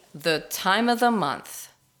 holy, the time of the month.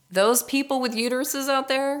 Those people with uteruses out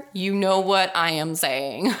there, you know what I am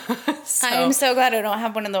saying. I am so glad I don't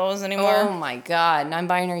have one of those anymore. Oh my God.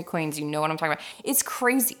 Non-binary queens, you know what I'm talking about. It's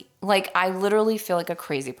crazy. Like, I literally feel like a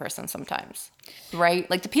crazy person sometimes, right?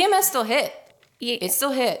 Like, the PMS still hit. Yeah. It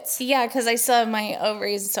still hits. Yeah, because I still have my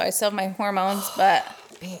ovaries, so I still have my hormones, but...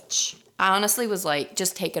 Bitch. I honestly was like,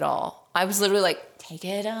 just take it all. I was literally like, take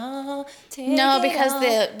it all. No, because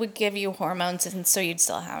they would give you hormones, and so you'd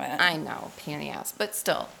still have it. I know, pain in the ass, but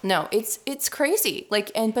still, no, it's crazy.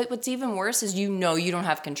 Like, but what's even worse is you don't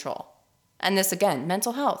have control. And this again,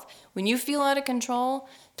 mental health. When you feel out of control,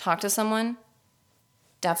 talk to someone.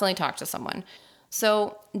 Definitely talk to someone.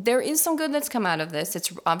 So there is some good that's come out of this.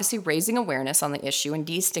 It's obviously raising awareness on the issue and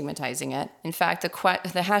destigmatizing it. In fact, the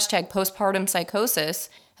hashtag postpartum psychosis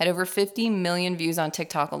had over 50 million views on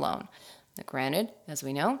TikTok alone. Now, granted, as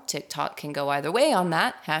we know, TikTok can go either way on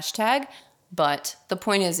that hashtag, but the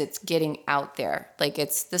point is it's getting out there. Like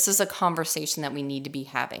this is a conversation that we need to be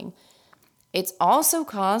having. It's also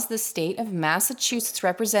caused the state of Massachusetts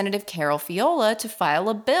Representative Carol Fiola to file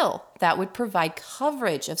a bill that would provide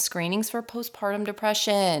coverage of screenings for postpartum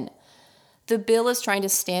depression. The bill is trying to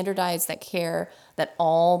standardize that care that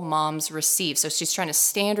all moms receive. So she's trying to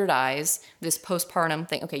standardize this postpartum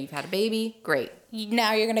thing. Okay, you've had a baby, great.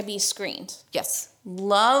 Now you're going to be screened. Yes,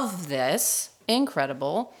 love this.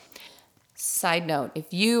 Incredible. Side note,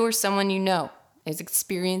 if you or someone you know is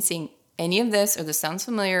experiencing any of this, or this sounds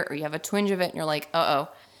familiar, or you have a twinge of it and you're like,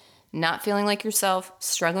 not feeling like yourself,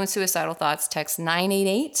 struggling with suicidal thoughts, text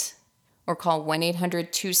 988 or call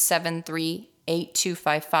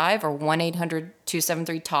 1-800-273-8255 or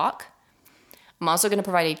 1-800-273-TALK. I'm also going to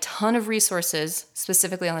provide a ton of resources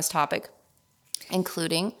specifically on this topic,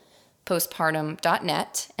 including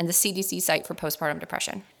postpartum.net and the CDC site for postpartum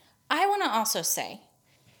depression. I want to also say,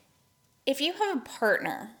 if you have a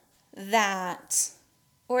partner that,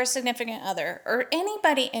 or a significant other, or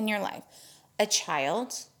anybody in your life, a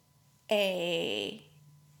child, a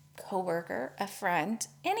coworker, a friend,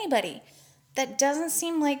 anybody that doesn't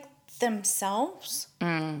seem like themselves,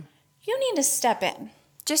 you need to step in.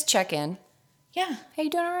 Just check in. Yeah. Hey, you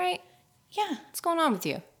doing all right? Yeah. What's going on with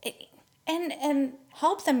you? And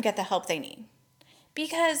help them get the help they need.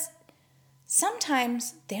 Because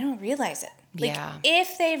sometimes they don't realize it. Like, yeah.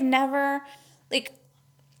 If they've never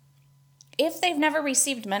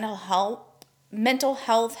received mental health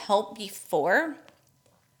help before,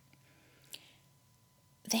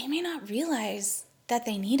 they may not realize that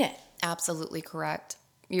they need it. Absolutely correct.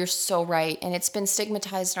 You're so right. And it's been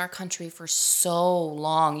stigmatized in our country for so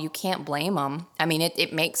long. You can't blame them. I mean,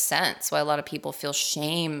 it makes sense why a lot of people feel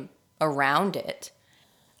shame around it.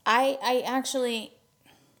 I actually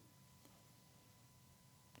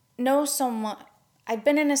know someone. I've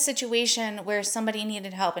been in a situation where somebody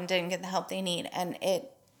needed help and didn't get the help they need, and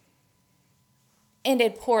it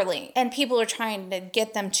ended poorly. And people are trying to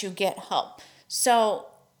get them to get help. So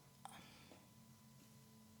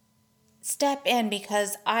step in,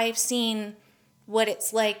 because I've seen what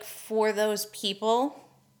it's like for those people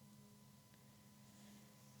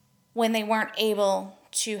when they weren't able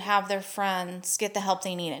to have their friends get the help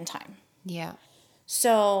they need in time. Yeah.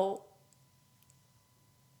 So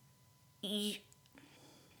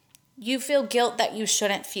you feel guilt that you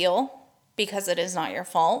shouldn't feel because it is not your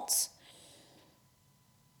fault.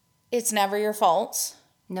 It's never your fault.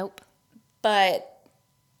 Nope. But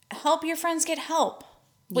help your friends get help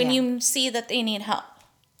when you see that they need help.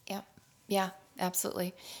 Yeah. Yeah,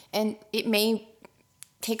 absolutely. And it may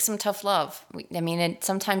take some tough love. I mean,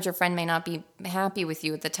 sometimes your friend may not be happy with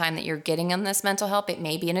you at the time that you're getting them this mental help. It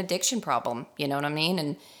may be an addiction problem. You know what I mean?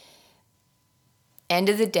 And end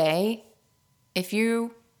of the day, if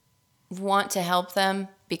you want to help them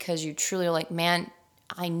because you truly are like, man,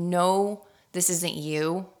 I know this isn't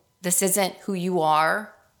you. This isn't who you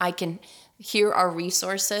are. Here are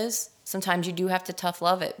resources. Sometimes you do have to tough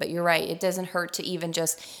love it, but you're right. It doesn't hurt to even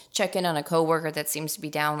just check in on a coworker that seems to be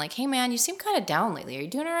down. Like, hey man, you seem kind of down lately. Are you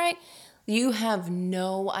doing all right? You have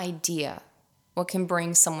no idea what can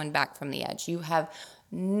bring someone back from the edge. You have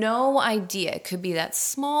no idea. It could be that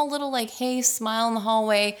small little like, hey, smile in the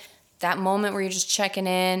hallway, that moment where you're just checking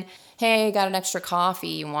in. Hey, got an extra coffee.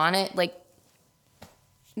 You want it? Like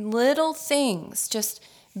little things. Just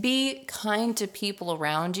be kind to people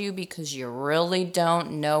around you because you really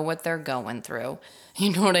don't know what they're going through.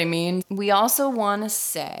 You know what I mean? We also want to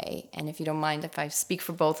say, and if you don't mind if I speak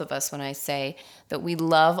for both of us when I say that we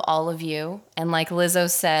love all of you. And like Lizzo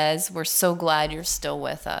says, we're so glad you're still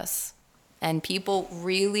with us. And people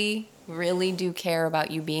really, really do care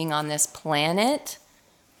about you being on this planet.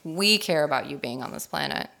 We care about you being on this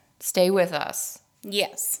planet. Stay with us.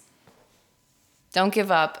 Yes. Don't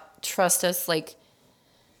give up. Trust us. Like,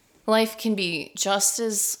 life can be just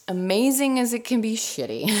as amazing as it can be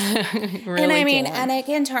shitty. Really and I mean, can. and it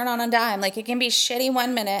can turn on a dime. Like, it can be shitty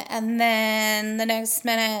 1 minute, and then the next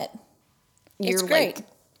minute, it's great. Like,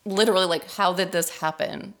 literally, like, how did this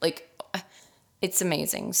happen? Like, it's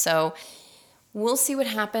amazing. So we'll see what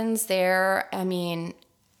happens there. I mean,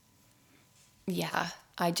 yeah,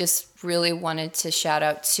 I just really wanted to shout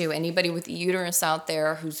out to anybody with a uterus out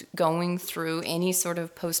there who's going through any sort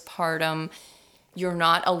of postpartum. You're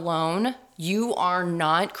not alone. You are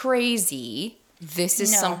not crazy. This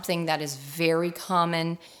is something that is very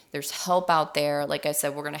common There's help out there. Like I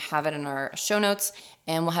said, we're going to have it in our show notes,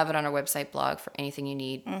 and we'll have it on our website blog for anything you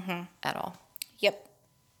need at all. Yep.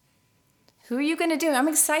 Who are you going to do? I'm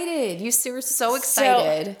excited. You were so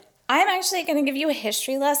excited. So, I'm actually going to give you a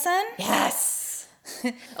history lesson. Yes.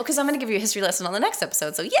 Because I'm going to give you a history lesson on the next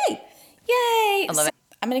episode. So, yay. Yay. I love it.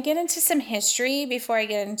 I'm going to get into some history before I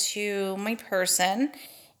get into my person.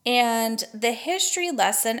 And the history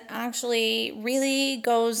lesson actually really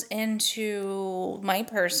goes into my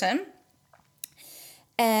person.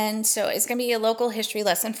 And so it's going to be a local history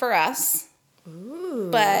lesson for us. Ooh.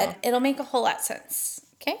 But it'll make a whole lot of sense.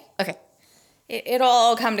 Okay? Okay. It'll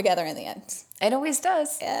all come together in the end. It always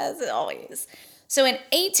does. As it always. So in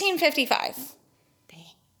 1855, Dang.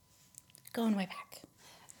 going way back,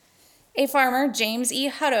 a farmer, James E.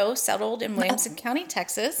 Hutto, settled in Williamson County,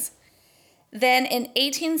 Texas. Then in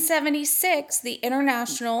 1876, the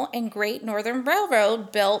International and Great Northern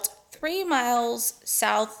Railroad built 3 miles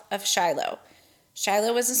south of Shiloh.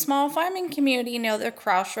 Shiloh was a small farming community near the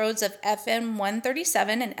crossroads of FM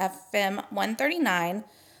 137 and FM 139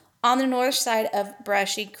 on the north side of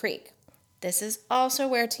Brushy Creek. This is also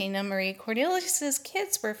where Tina Marie Cornelius's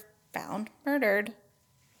kids were found murdered,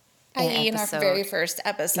 i.e. in our very first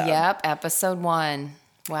episode. Yep, episode 1.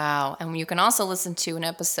 Wow. And you can also listen to an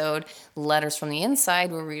episode, Letters from the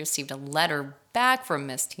Inside, where we received a letter back from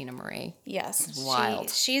Miss Tina Marie. Yes.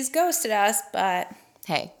 Wild. She's ghosted us, but,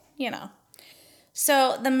 Hey. you know.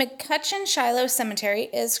 So the McCutcheon Shiloh Cemetery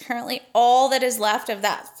is currently all that is left of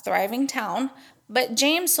that thriving town, but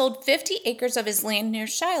James sold 50 acres of his land near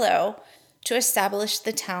Shiloh to establish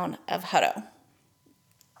the town of Hutto.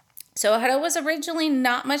 So Hutto was originally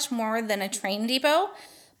not much more than a train depot,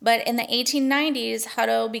 but in the 1890s,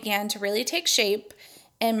 Hutto began to really take shape,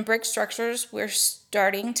 and brick structures were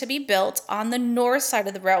starting to be built on the north side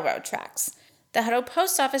of the railroad tracks. The Hutto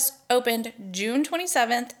Post Office opened June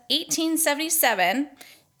 27th, 1877,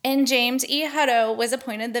 and James E. Hutto was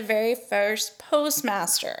appointed the very first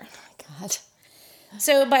postmaster. Oh my God.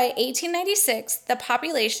 So by 1896, the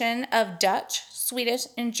population of Dutch, Swedish,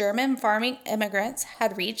 and German farming immigrants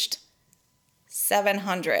had reached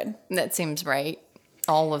 700. That seems right.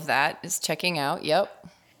 All of that is checking out. Yep.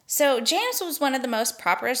 So James was one of the most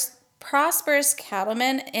prosperous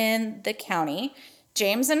cattlemen in the county.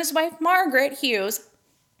 James and his wife, Margaret Hughes.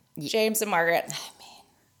 James and Margaret.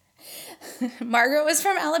 Margaret was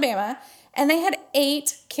from Alabama, and they had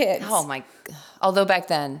 8 kids. Oh my. Although back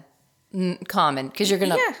then, common, because you're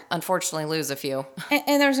going to Yeah. unfortunately lose a few.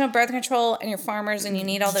 And there was no birth control, and you're farmers, and you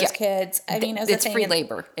need all those Yeah. kids. I mean, it was a It's thing free in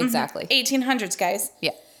labor. Exactly. 1800s, guys.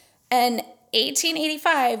 Yeah. In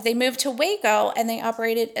 1885, they moved to Waco, and they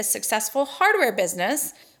operated a successful hardware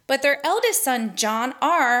business. But their eldest son, John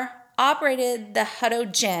R., operated the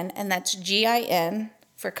Hutto Gin, and that's Gin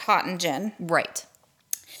for cotton gin, Right.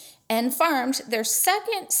 and farmed. Their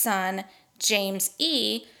second son, James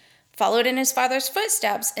E., followed in his father's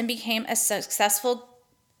footsteps and became a successful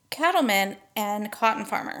cattleman and cotton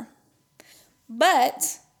farmer.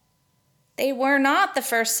 But they were not the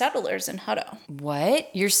first settlers in Hutto. What?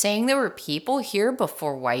 You're saying there were people here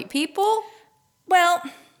before white people? Well,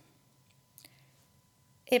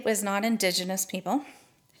 it was not indigenous people.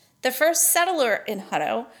 The first settler in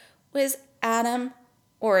Hutto was Adam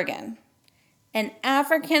Oregon, an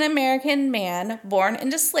African-American man born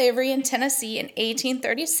into slavery in Tennessee in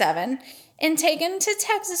 1837 and taken to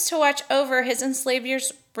Texas to watch over his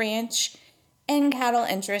enslavers' ranch and cattle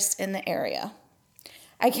interests in the area.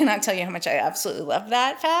 I cannot tell you how much I absolutely love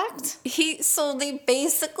that fact. So they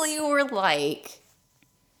basically were like,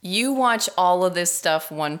 you watch all of this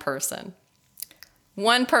stuff, one person.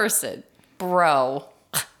 One person. Bro.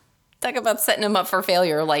 Talk about setting them up for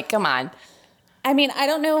failure. Like, come on. I mean, I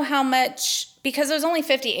don't know how much, because there was only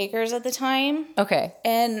 50 acres at the time. Okay.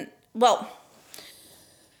 And, well,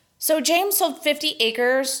 so James sold 50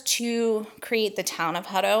 acres to create the town of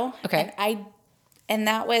Hutto. Okay. And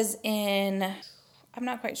that was in, I'm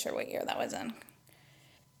not quite sure what year that was in.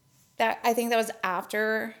 I think that was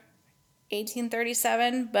after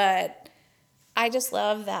 1837, but I just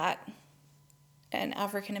love that an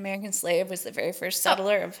African-American slave was the very first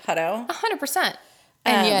settler of Hutto. 100%.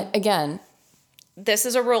 And yet, again, This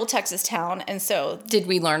is a rural Texas town, and so did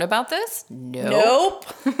we learn about this? nope.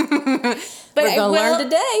 But We're going to learn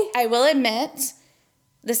today. I will admit,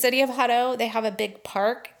 the city of Hutto, they have a big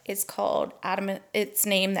park. It's called Adam. It's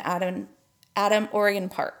named the Adam Oregon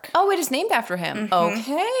Park. Oh, it is named after him.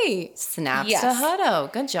 Okay. Snaps Yes. to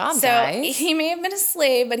Hutto. Good job, So guys. he may have been a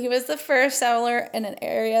slave, but he was the first settler in an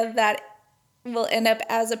area that will end up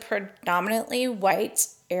as a predominantly white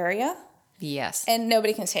area, Yes. and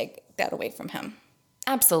nobody can take that away from him.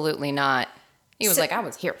 Absolutely not. He was like, I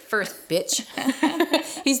was here first, bitch.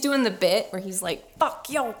 He's doing the bit where he's like, fuck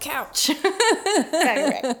your couch.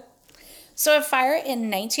 Exactly right. So a fire in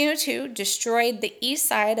 1902 destroyed the east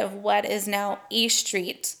side of what is now East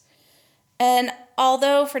Street. And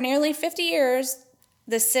although for nearly 50 years,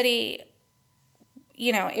 the city,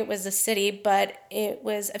 it was a city, but it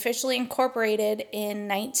was officially incorporated in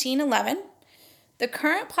 1911. The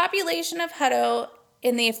current population of Hutto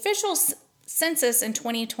in the official census in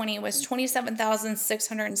 2020 was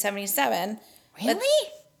 27,677. Really?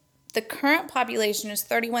 The current population is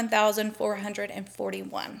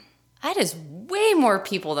 31,441. That is way more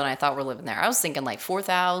people than I thought were living there. I was thinking like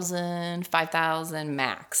 4,000, 5,000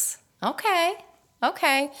 max. Okay.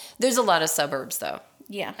 There's a lot of suburbs though.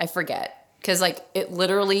 Yeah. I forget. Because like it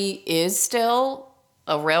literally is still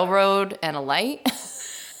a railroad and a light.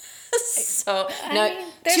 So no,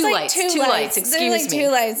 there's two like lights. two Excuse There's me. like two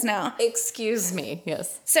lights now. Excuse me.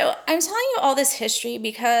 Yes. So I'm telling you all this history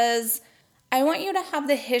because I want you to have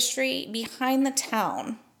the history behind the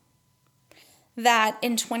town that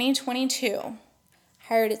in 2022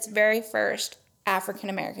 hired its very first African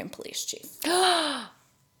American police chief.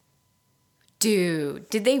 Dude,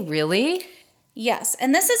 did they really? Yes,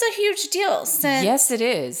 and this is a huge deal since Yes, it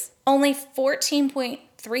is. only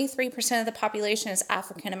 14.33% of the population is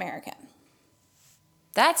African American.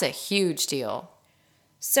 That's a huge deal.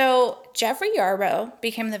 So Jeffrey Yarbrough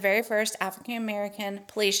became the very first African American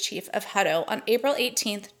police chief of Hutto on April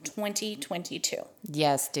 18th, 2022.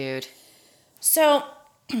 Yes, dude. So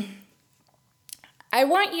I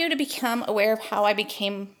want you to become aware of how I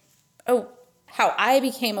became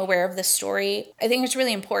aware of this story. I think it's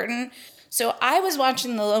really important. So I was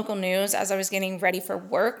watching the local news as I was getting ready for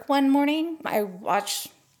work one morning. I watch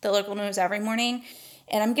the local news every morning,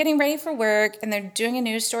 and I'm getting ready for work, and they're doing a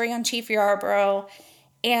news story on Chief Yarbrough,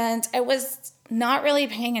 and I was not really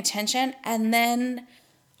paying attention, and then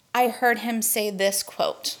I heard him say this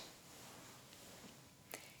quote: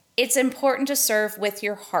 "It's important to serve with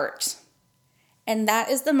your heart." And that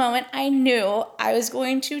is the moment I knew I was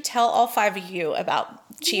going to tell all 5 of you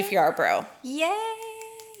about Chief Yarbrough. Yay!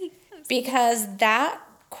 Because that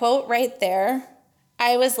quote right there,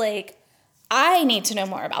 I was like, I need to know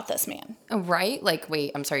more about this man. Right? Like,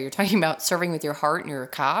 wait, I'm sorry, you're talking about serving with your heart and you're a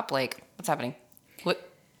cop? Like, what's happening? What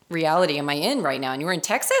reality am I in right now? And you're in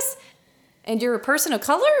Texas? And you're a person of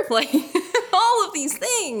color? Like, all of these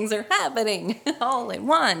things are happening all at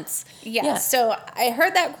once. Yeah. So I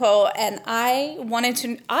heard that quote and I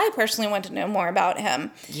personally wanted to know more about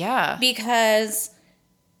him. Yeah. Because,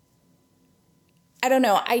 I don't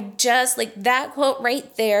know, I just, like, that quote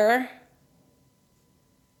right there,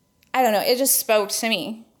 I don't know, it just spoke to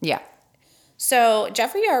me. Yeah. So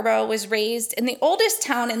Jeffrey Yarbrough was raised in the oldest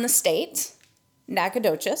town in the state,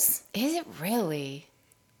 Nacogdoches. Is it really?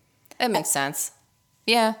 That makes sense.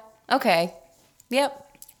 Yeah. Okay.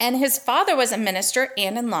 Yep. And his father was a minister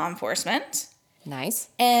and in law enforcement. Nice.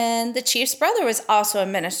 And the chief's brother was also a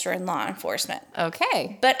minister in law enforcement.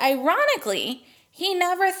 Okay. But ironically, he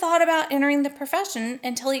never thought about entering the profession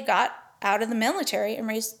until he got out of the military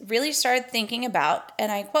and really started thinking about,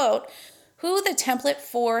 and I quote, who the template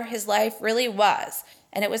for his life really was.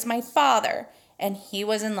 And it was my father, and he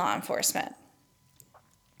was in law enforcement.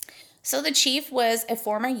 So the chief was a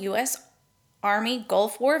former U.S. Army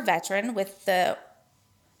Gulf War veteran with the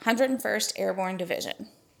 101st Airborne Division.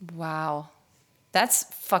 Wow. That's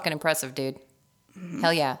fucking impressive, dude. Mm-hmm.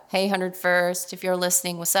 Hell yeah. Hey, 101st, if you're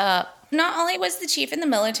listening, what's up? Not only was the chief in the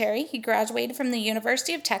military, he graduated from the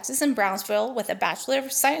University of Texas in Brownsville with a Bachelor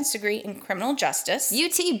of Science degree in Criminal Justice.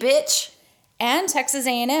 UT, bitch. And Texas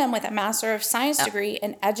A&M with a Master of Science degree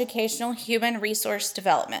in Educational Human Resource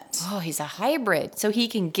Development. Oh, he's a hybrid. So he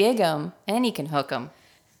can gig them and he can hook them.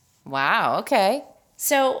 Wow, okay.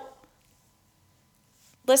 So,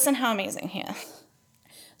 listen how amazing he is.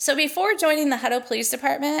 So before joining the Hutto Police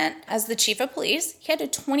Department as the chief of police, he had a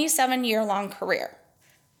 27-year-long career.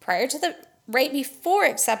 Right before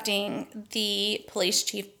accepting the police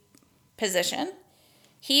chief position,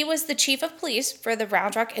 he was the chief of police for the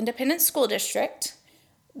Round Rock Independent School District,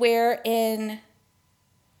 where in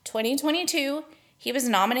 2022, he was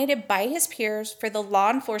nominated by his peers for the Law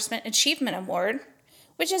Enforcement Achievement Award,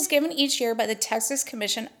 which is given each year by the Texas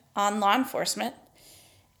Commission on Law Enforcement.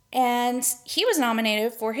 And he was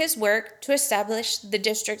nominated for his work to establish the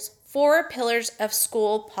district's 4 pillars of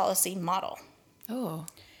school policy model. Oh.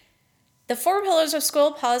 The 4 pillars of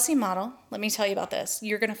school policy model, let me tell you about this.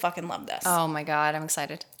 You're going to fucking love this. Oh my God, I'm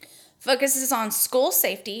excited. Focuses on school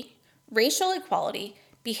safety, racial equality,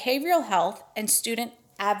 behavioral health, and student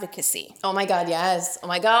advocacy. Oh my God, yes. Oh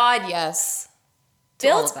my God, yes. to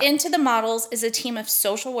all of Built that. into the models is a team of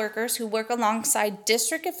social workers who work alongside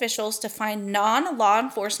district officials to find non-law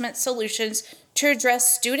enforcement solutions to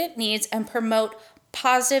address student needs and promote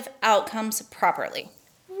positive outcomes properly.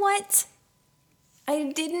 What?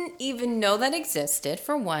 I didn't even know that existed,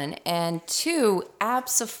 for one. And two,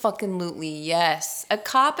 abso-fucking-lutely yes. A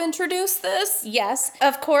cop introduced this? Yes,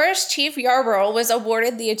 of course, Chief Yarborough was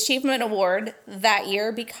awarded the Achievement Award that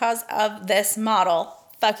year because of this model.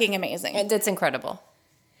 Fucking amazing. It's incredible.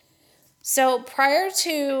 So prior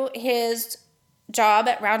to his job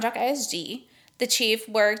at Round Rock ISD, the chief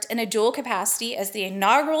worked in a dual capacity as the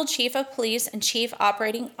inaugural chief of police and chief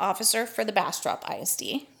operating officer for the Bastrop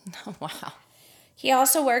ISD. Oh, wow. He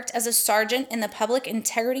also worked as a sergeant in the Public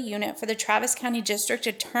Integrity Unit for the Travis County District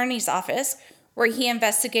Attorney's Office, where he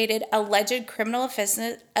investigated alleged criminal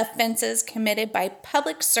offenses committed by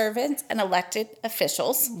public servants and elected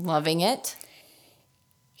officials. Loving it.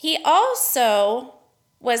 He also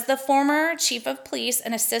was the former chief of police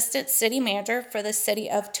and assistant city manager for the city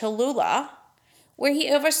of Tallulah, where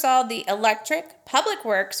he oversaw the electric, public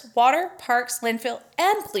works, water, parks, landfill,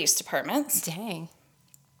 and police departments. Dang.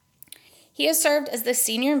 He has served as the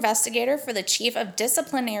senior investigator for the chief of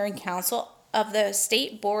disciplinary council of the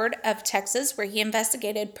State Board of Texas, where he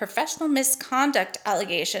investigated professional misconduct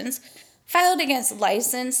allegations filed against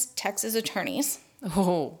licensed Texas attorneys.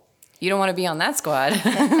 Oh, you don't want to be on that squad.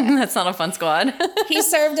 That's not a fun squad. He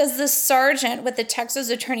served as the sergeant with the Texas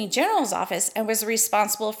Attorney General's office and was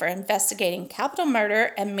responsible for investigating capital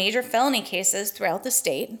murder and major felony cases throughout the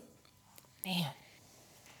state. Man.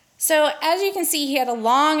 So, as you can see, he had a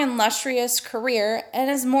long and illustrious career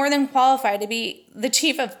and is more than qualified to be the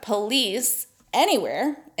chief of police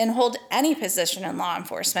anywhere and hold any position in law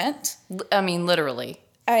enforcement. I mean, literally.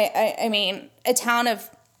 I mean, a town of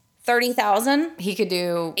 30,000. He could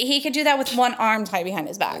do... He could do that with one arm tied behind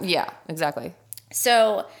his back. Yeah, exactly.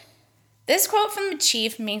 So, this quote from the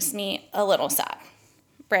chief makes me a little sad.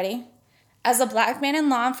 Ready? As a black man in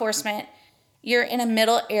law enforcement, you're in a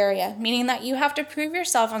middle area, meaning that you have to prove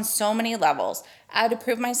yourself on so many levels. I had to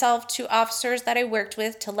prove myself to officers that I worked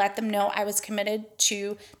with to let them know I was committed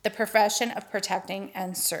to the profession of protecting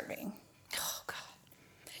and serving. Oh, God.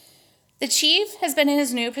 The chief has been in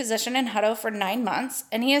his new position in Hutto for 9 months,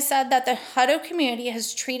 and he has said that the Hutto community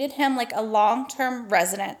has treated him like a long-term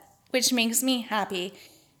resident, which makes me happy.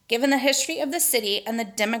 Given the history of the city and the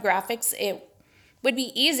demographics, it would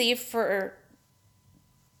be easy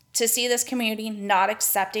to see this community not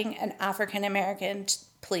accepting an African-American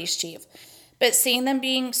police chief. But seeing them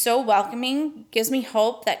being so welcoming gives me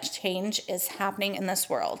hope that change is happening in this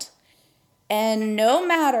world. And no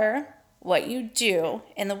matter what you do,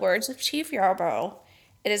 in the words of Chief Yarborough,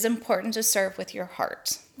 it is important to serve with your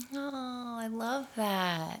heart. Oh, I love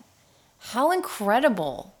that. How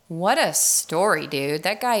incredible. What a story, dude.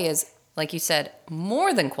 That guy is, like you said,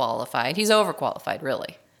 more than qualified. He's overqualified,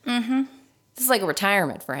 really. Mm-hmm. This is like a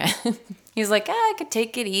retirement for him. He's like, I could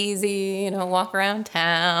take it easy, walk around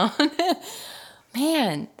town.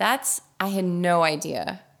 Man, I had no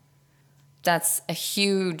idea. That's a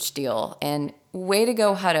huge deal. And way to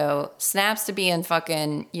go, Hutto. Snaps to being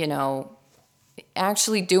fucking,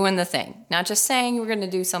 actually doing the thing. Not just saying we're going to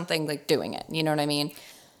do something, like doing it. You know what I mean?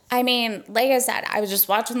 I mean, like I said, I was just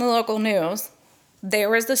watching the local news. There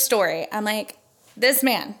was the story. I'm like, this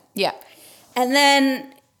man. Yeah. And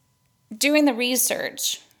then doing the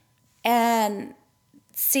research and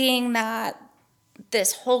seeing that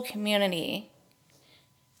this whole community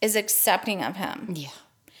is accepting of him. Yeah.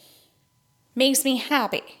 Makes me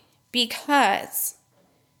happy because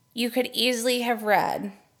you could easily have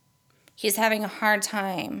read he's having a hard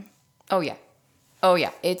time. Oh, yeah. Oh,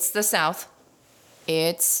 yeah. It's the South.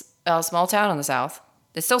 It's a small town in the South.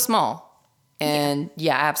 It's still small. And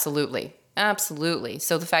yeah, absolutely. Absolutely.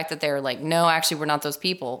 So the fact that they're like, no, actually, we're not those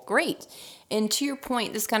people. Great. And to your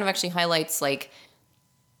point, this kind of actually highlights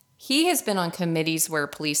he has been on committees where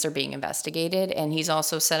police are being investigated. And he's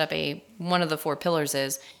also set up one of the 4 pillars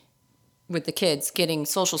is with the kids getting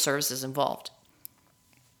social services involved.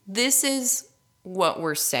 This is what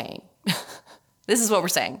we're saying. This is what we're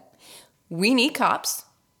saying. We need cops,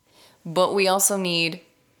 but we also need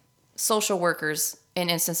social workers in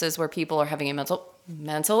instances where people are having a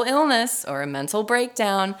mental illness or a mental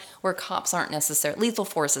breakdown where cops aren't necessary. Lethal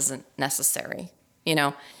force isn't necessary,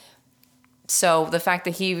 So the fact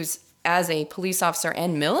that he was, as a police officer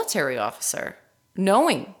and military officer,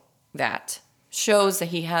 knowing that shows that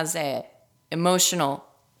he has a emotional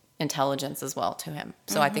intelligence as well to him.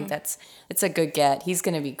 So I think it's a good get. He's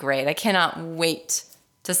going to be great. I cannot wait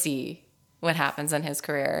to see what happens in his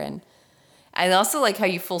career. I also like how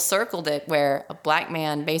you full circled it, where a black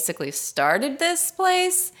man basically started this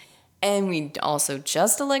place, and we also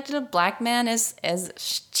just elected a black man as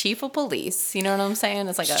chief of police. You know what I'm saying?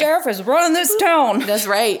 It's like Sheriff is running this town. That's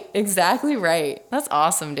right. Exactly right. That's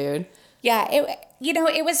awesome, dude. Yeah,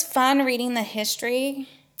 it was fun reading the history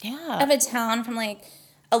Yeah. of a town from like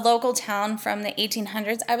a local town from the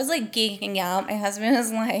 1800s. I was like geeking out. My husband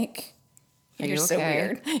was like, "You're so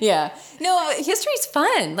weird." Yeah. No, history's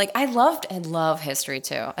fun. Like I love history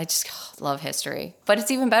too. I just love history. But it's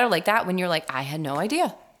even better like that when you're like, I had no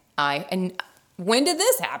idea. And when did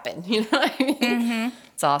this happen? You know what I mean? Mm-hmm.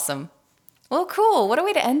 It's awesome. Well, cool. What a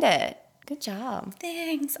way to end it. Good job.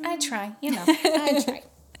 Thanks. I try. I try.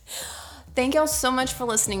 Thank y'all so much for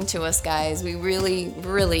listening to us, guys. We really,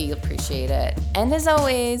 really appreciate it. And as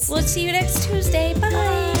always, We'll see you next Tuesday.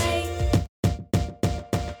 Bye.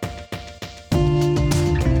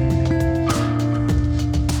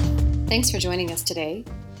 Thanks for joining us today.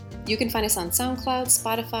 You can find us on SoundCloud,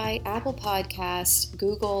 Spotify, Apple Podcasts,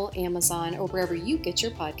 Google, Amazon, or wherever you get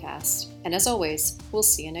your podcast. And as always, we'll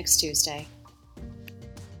see you next Tuesday.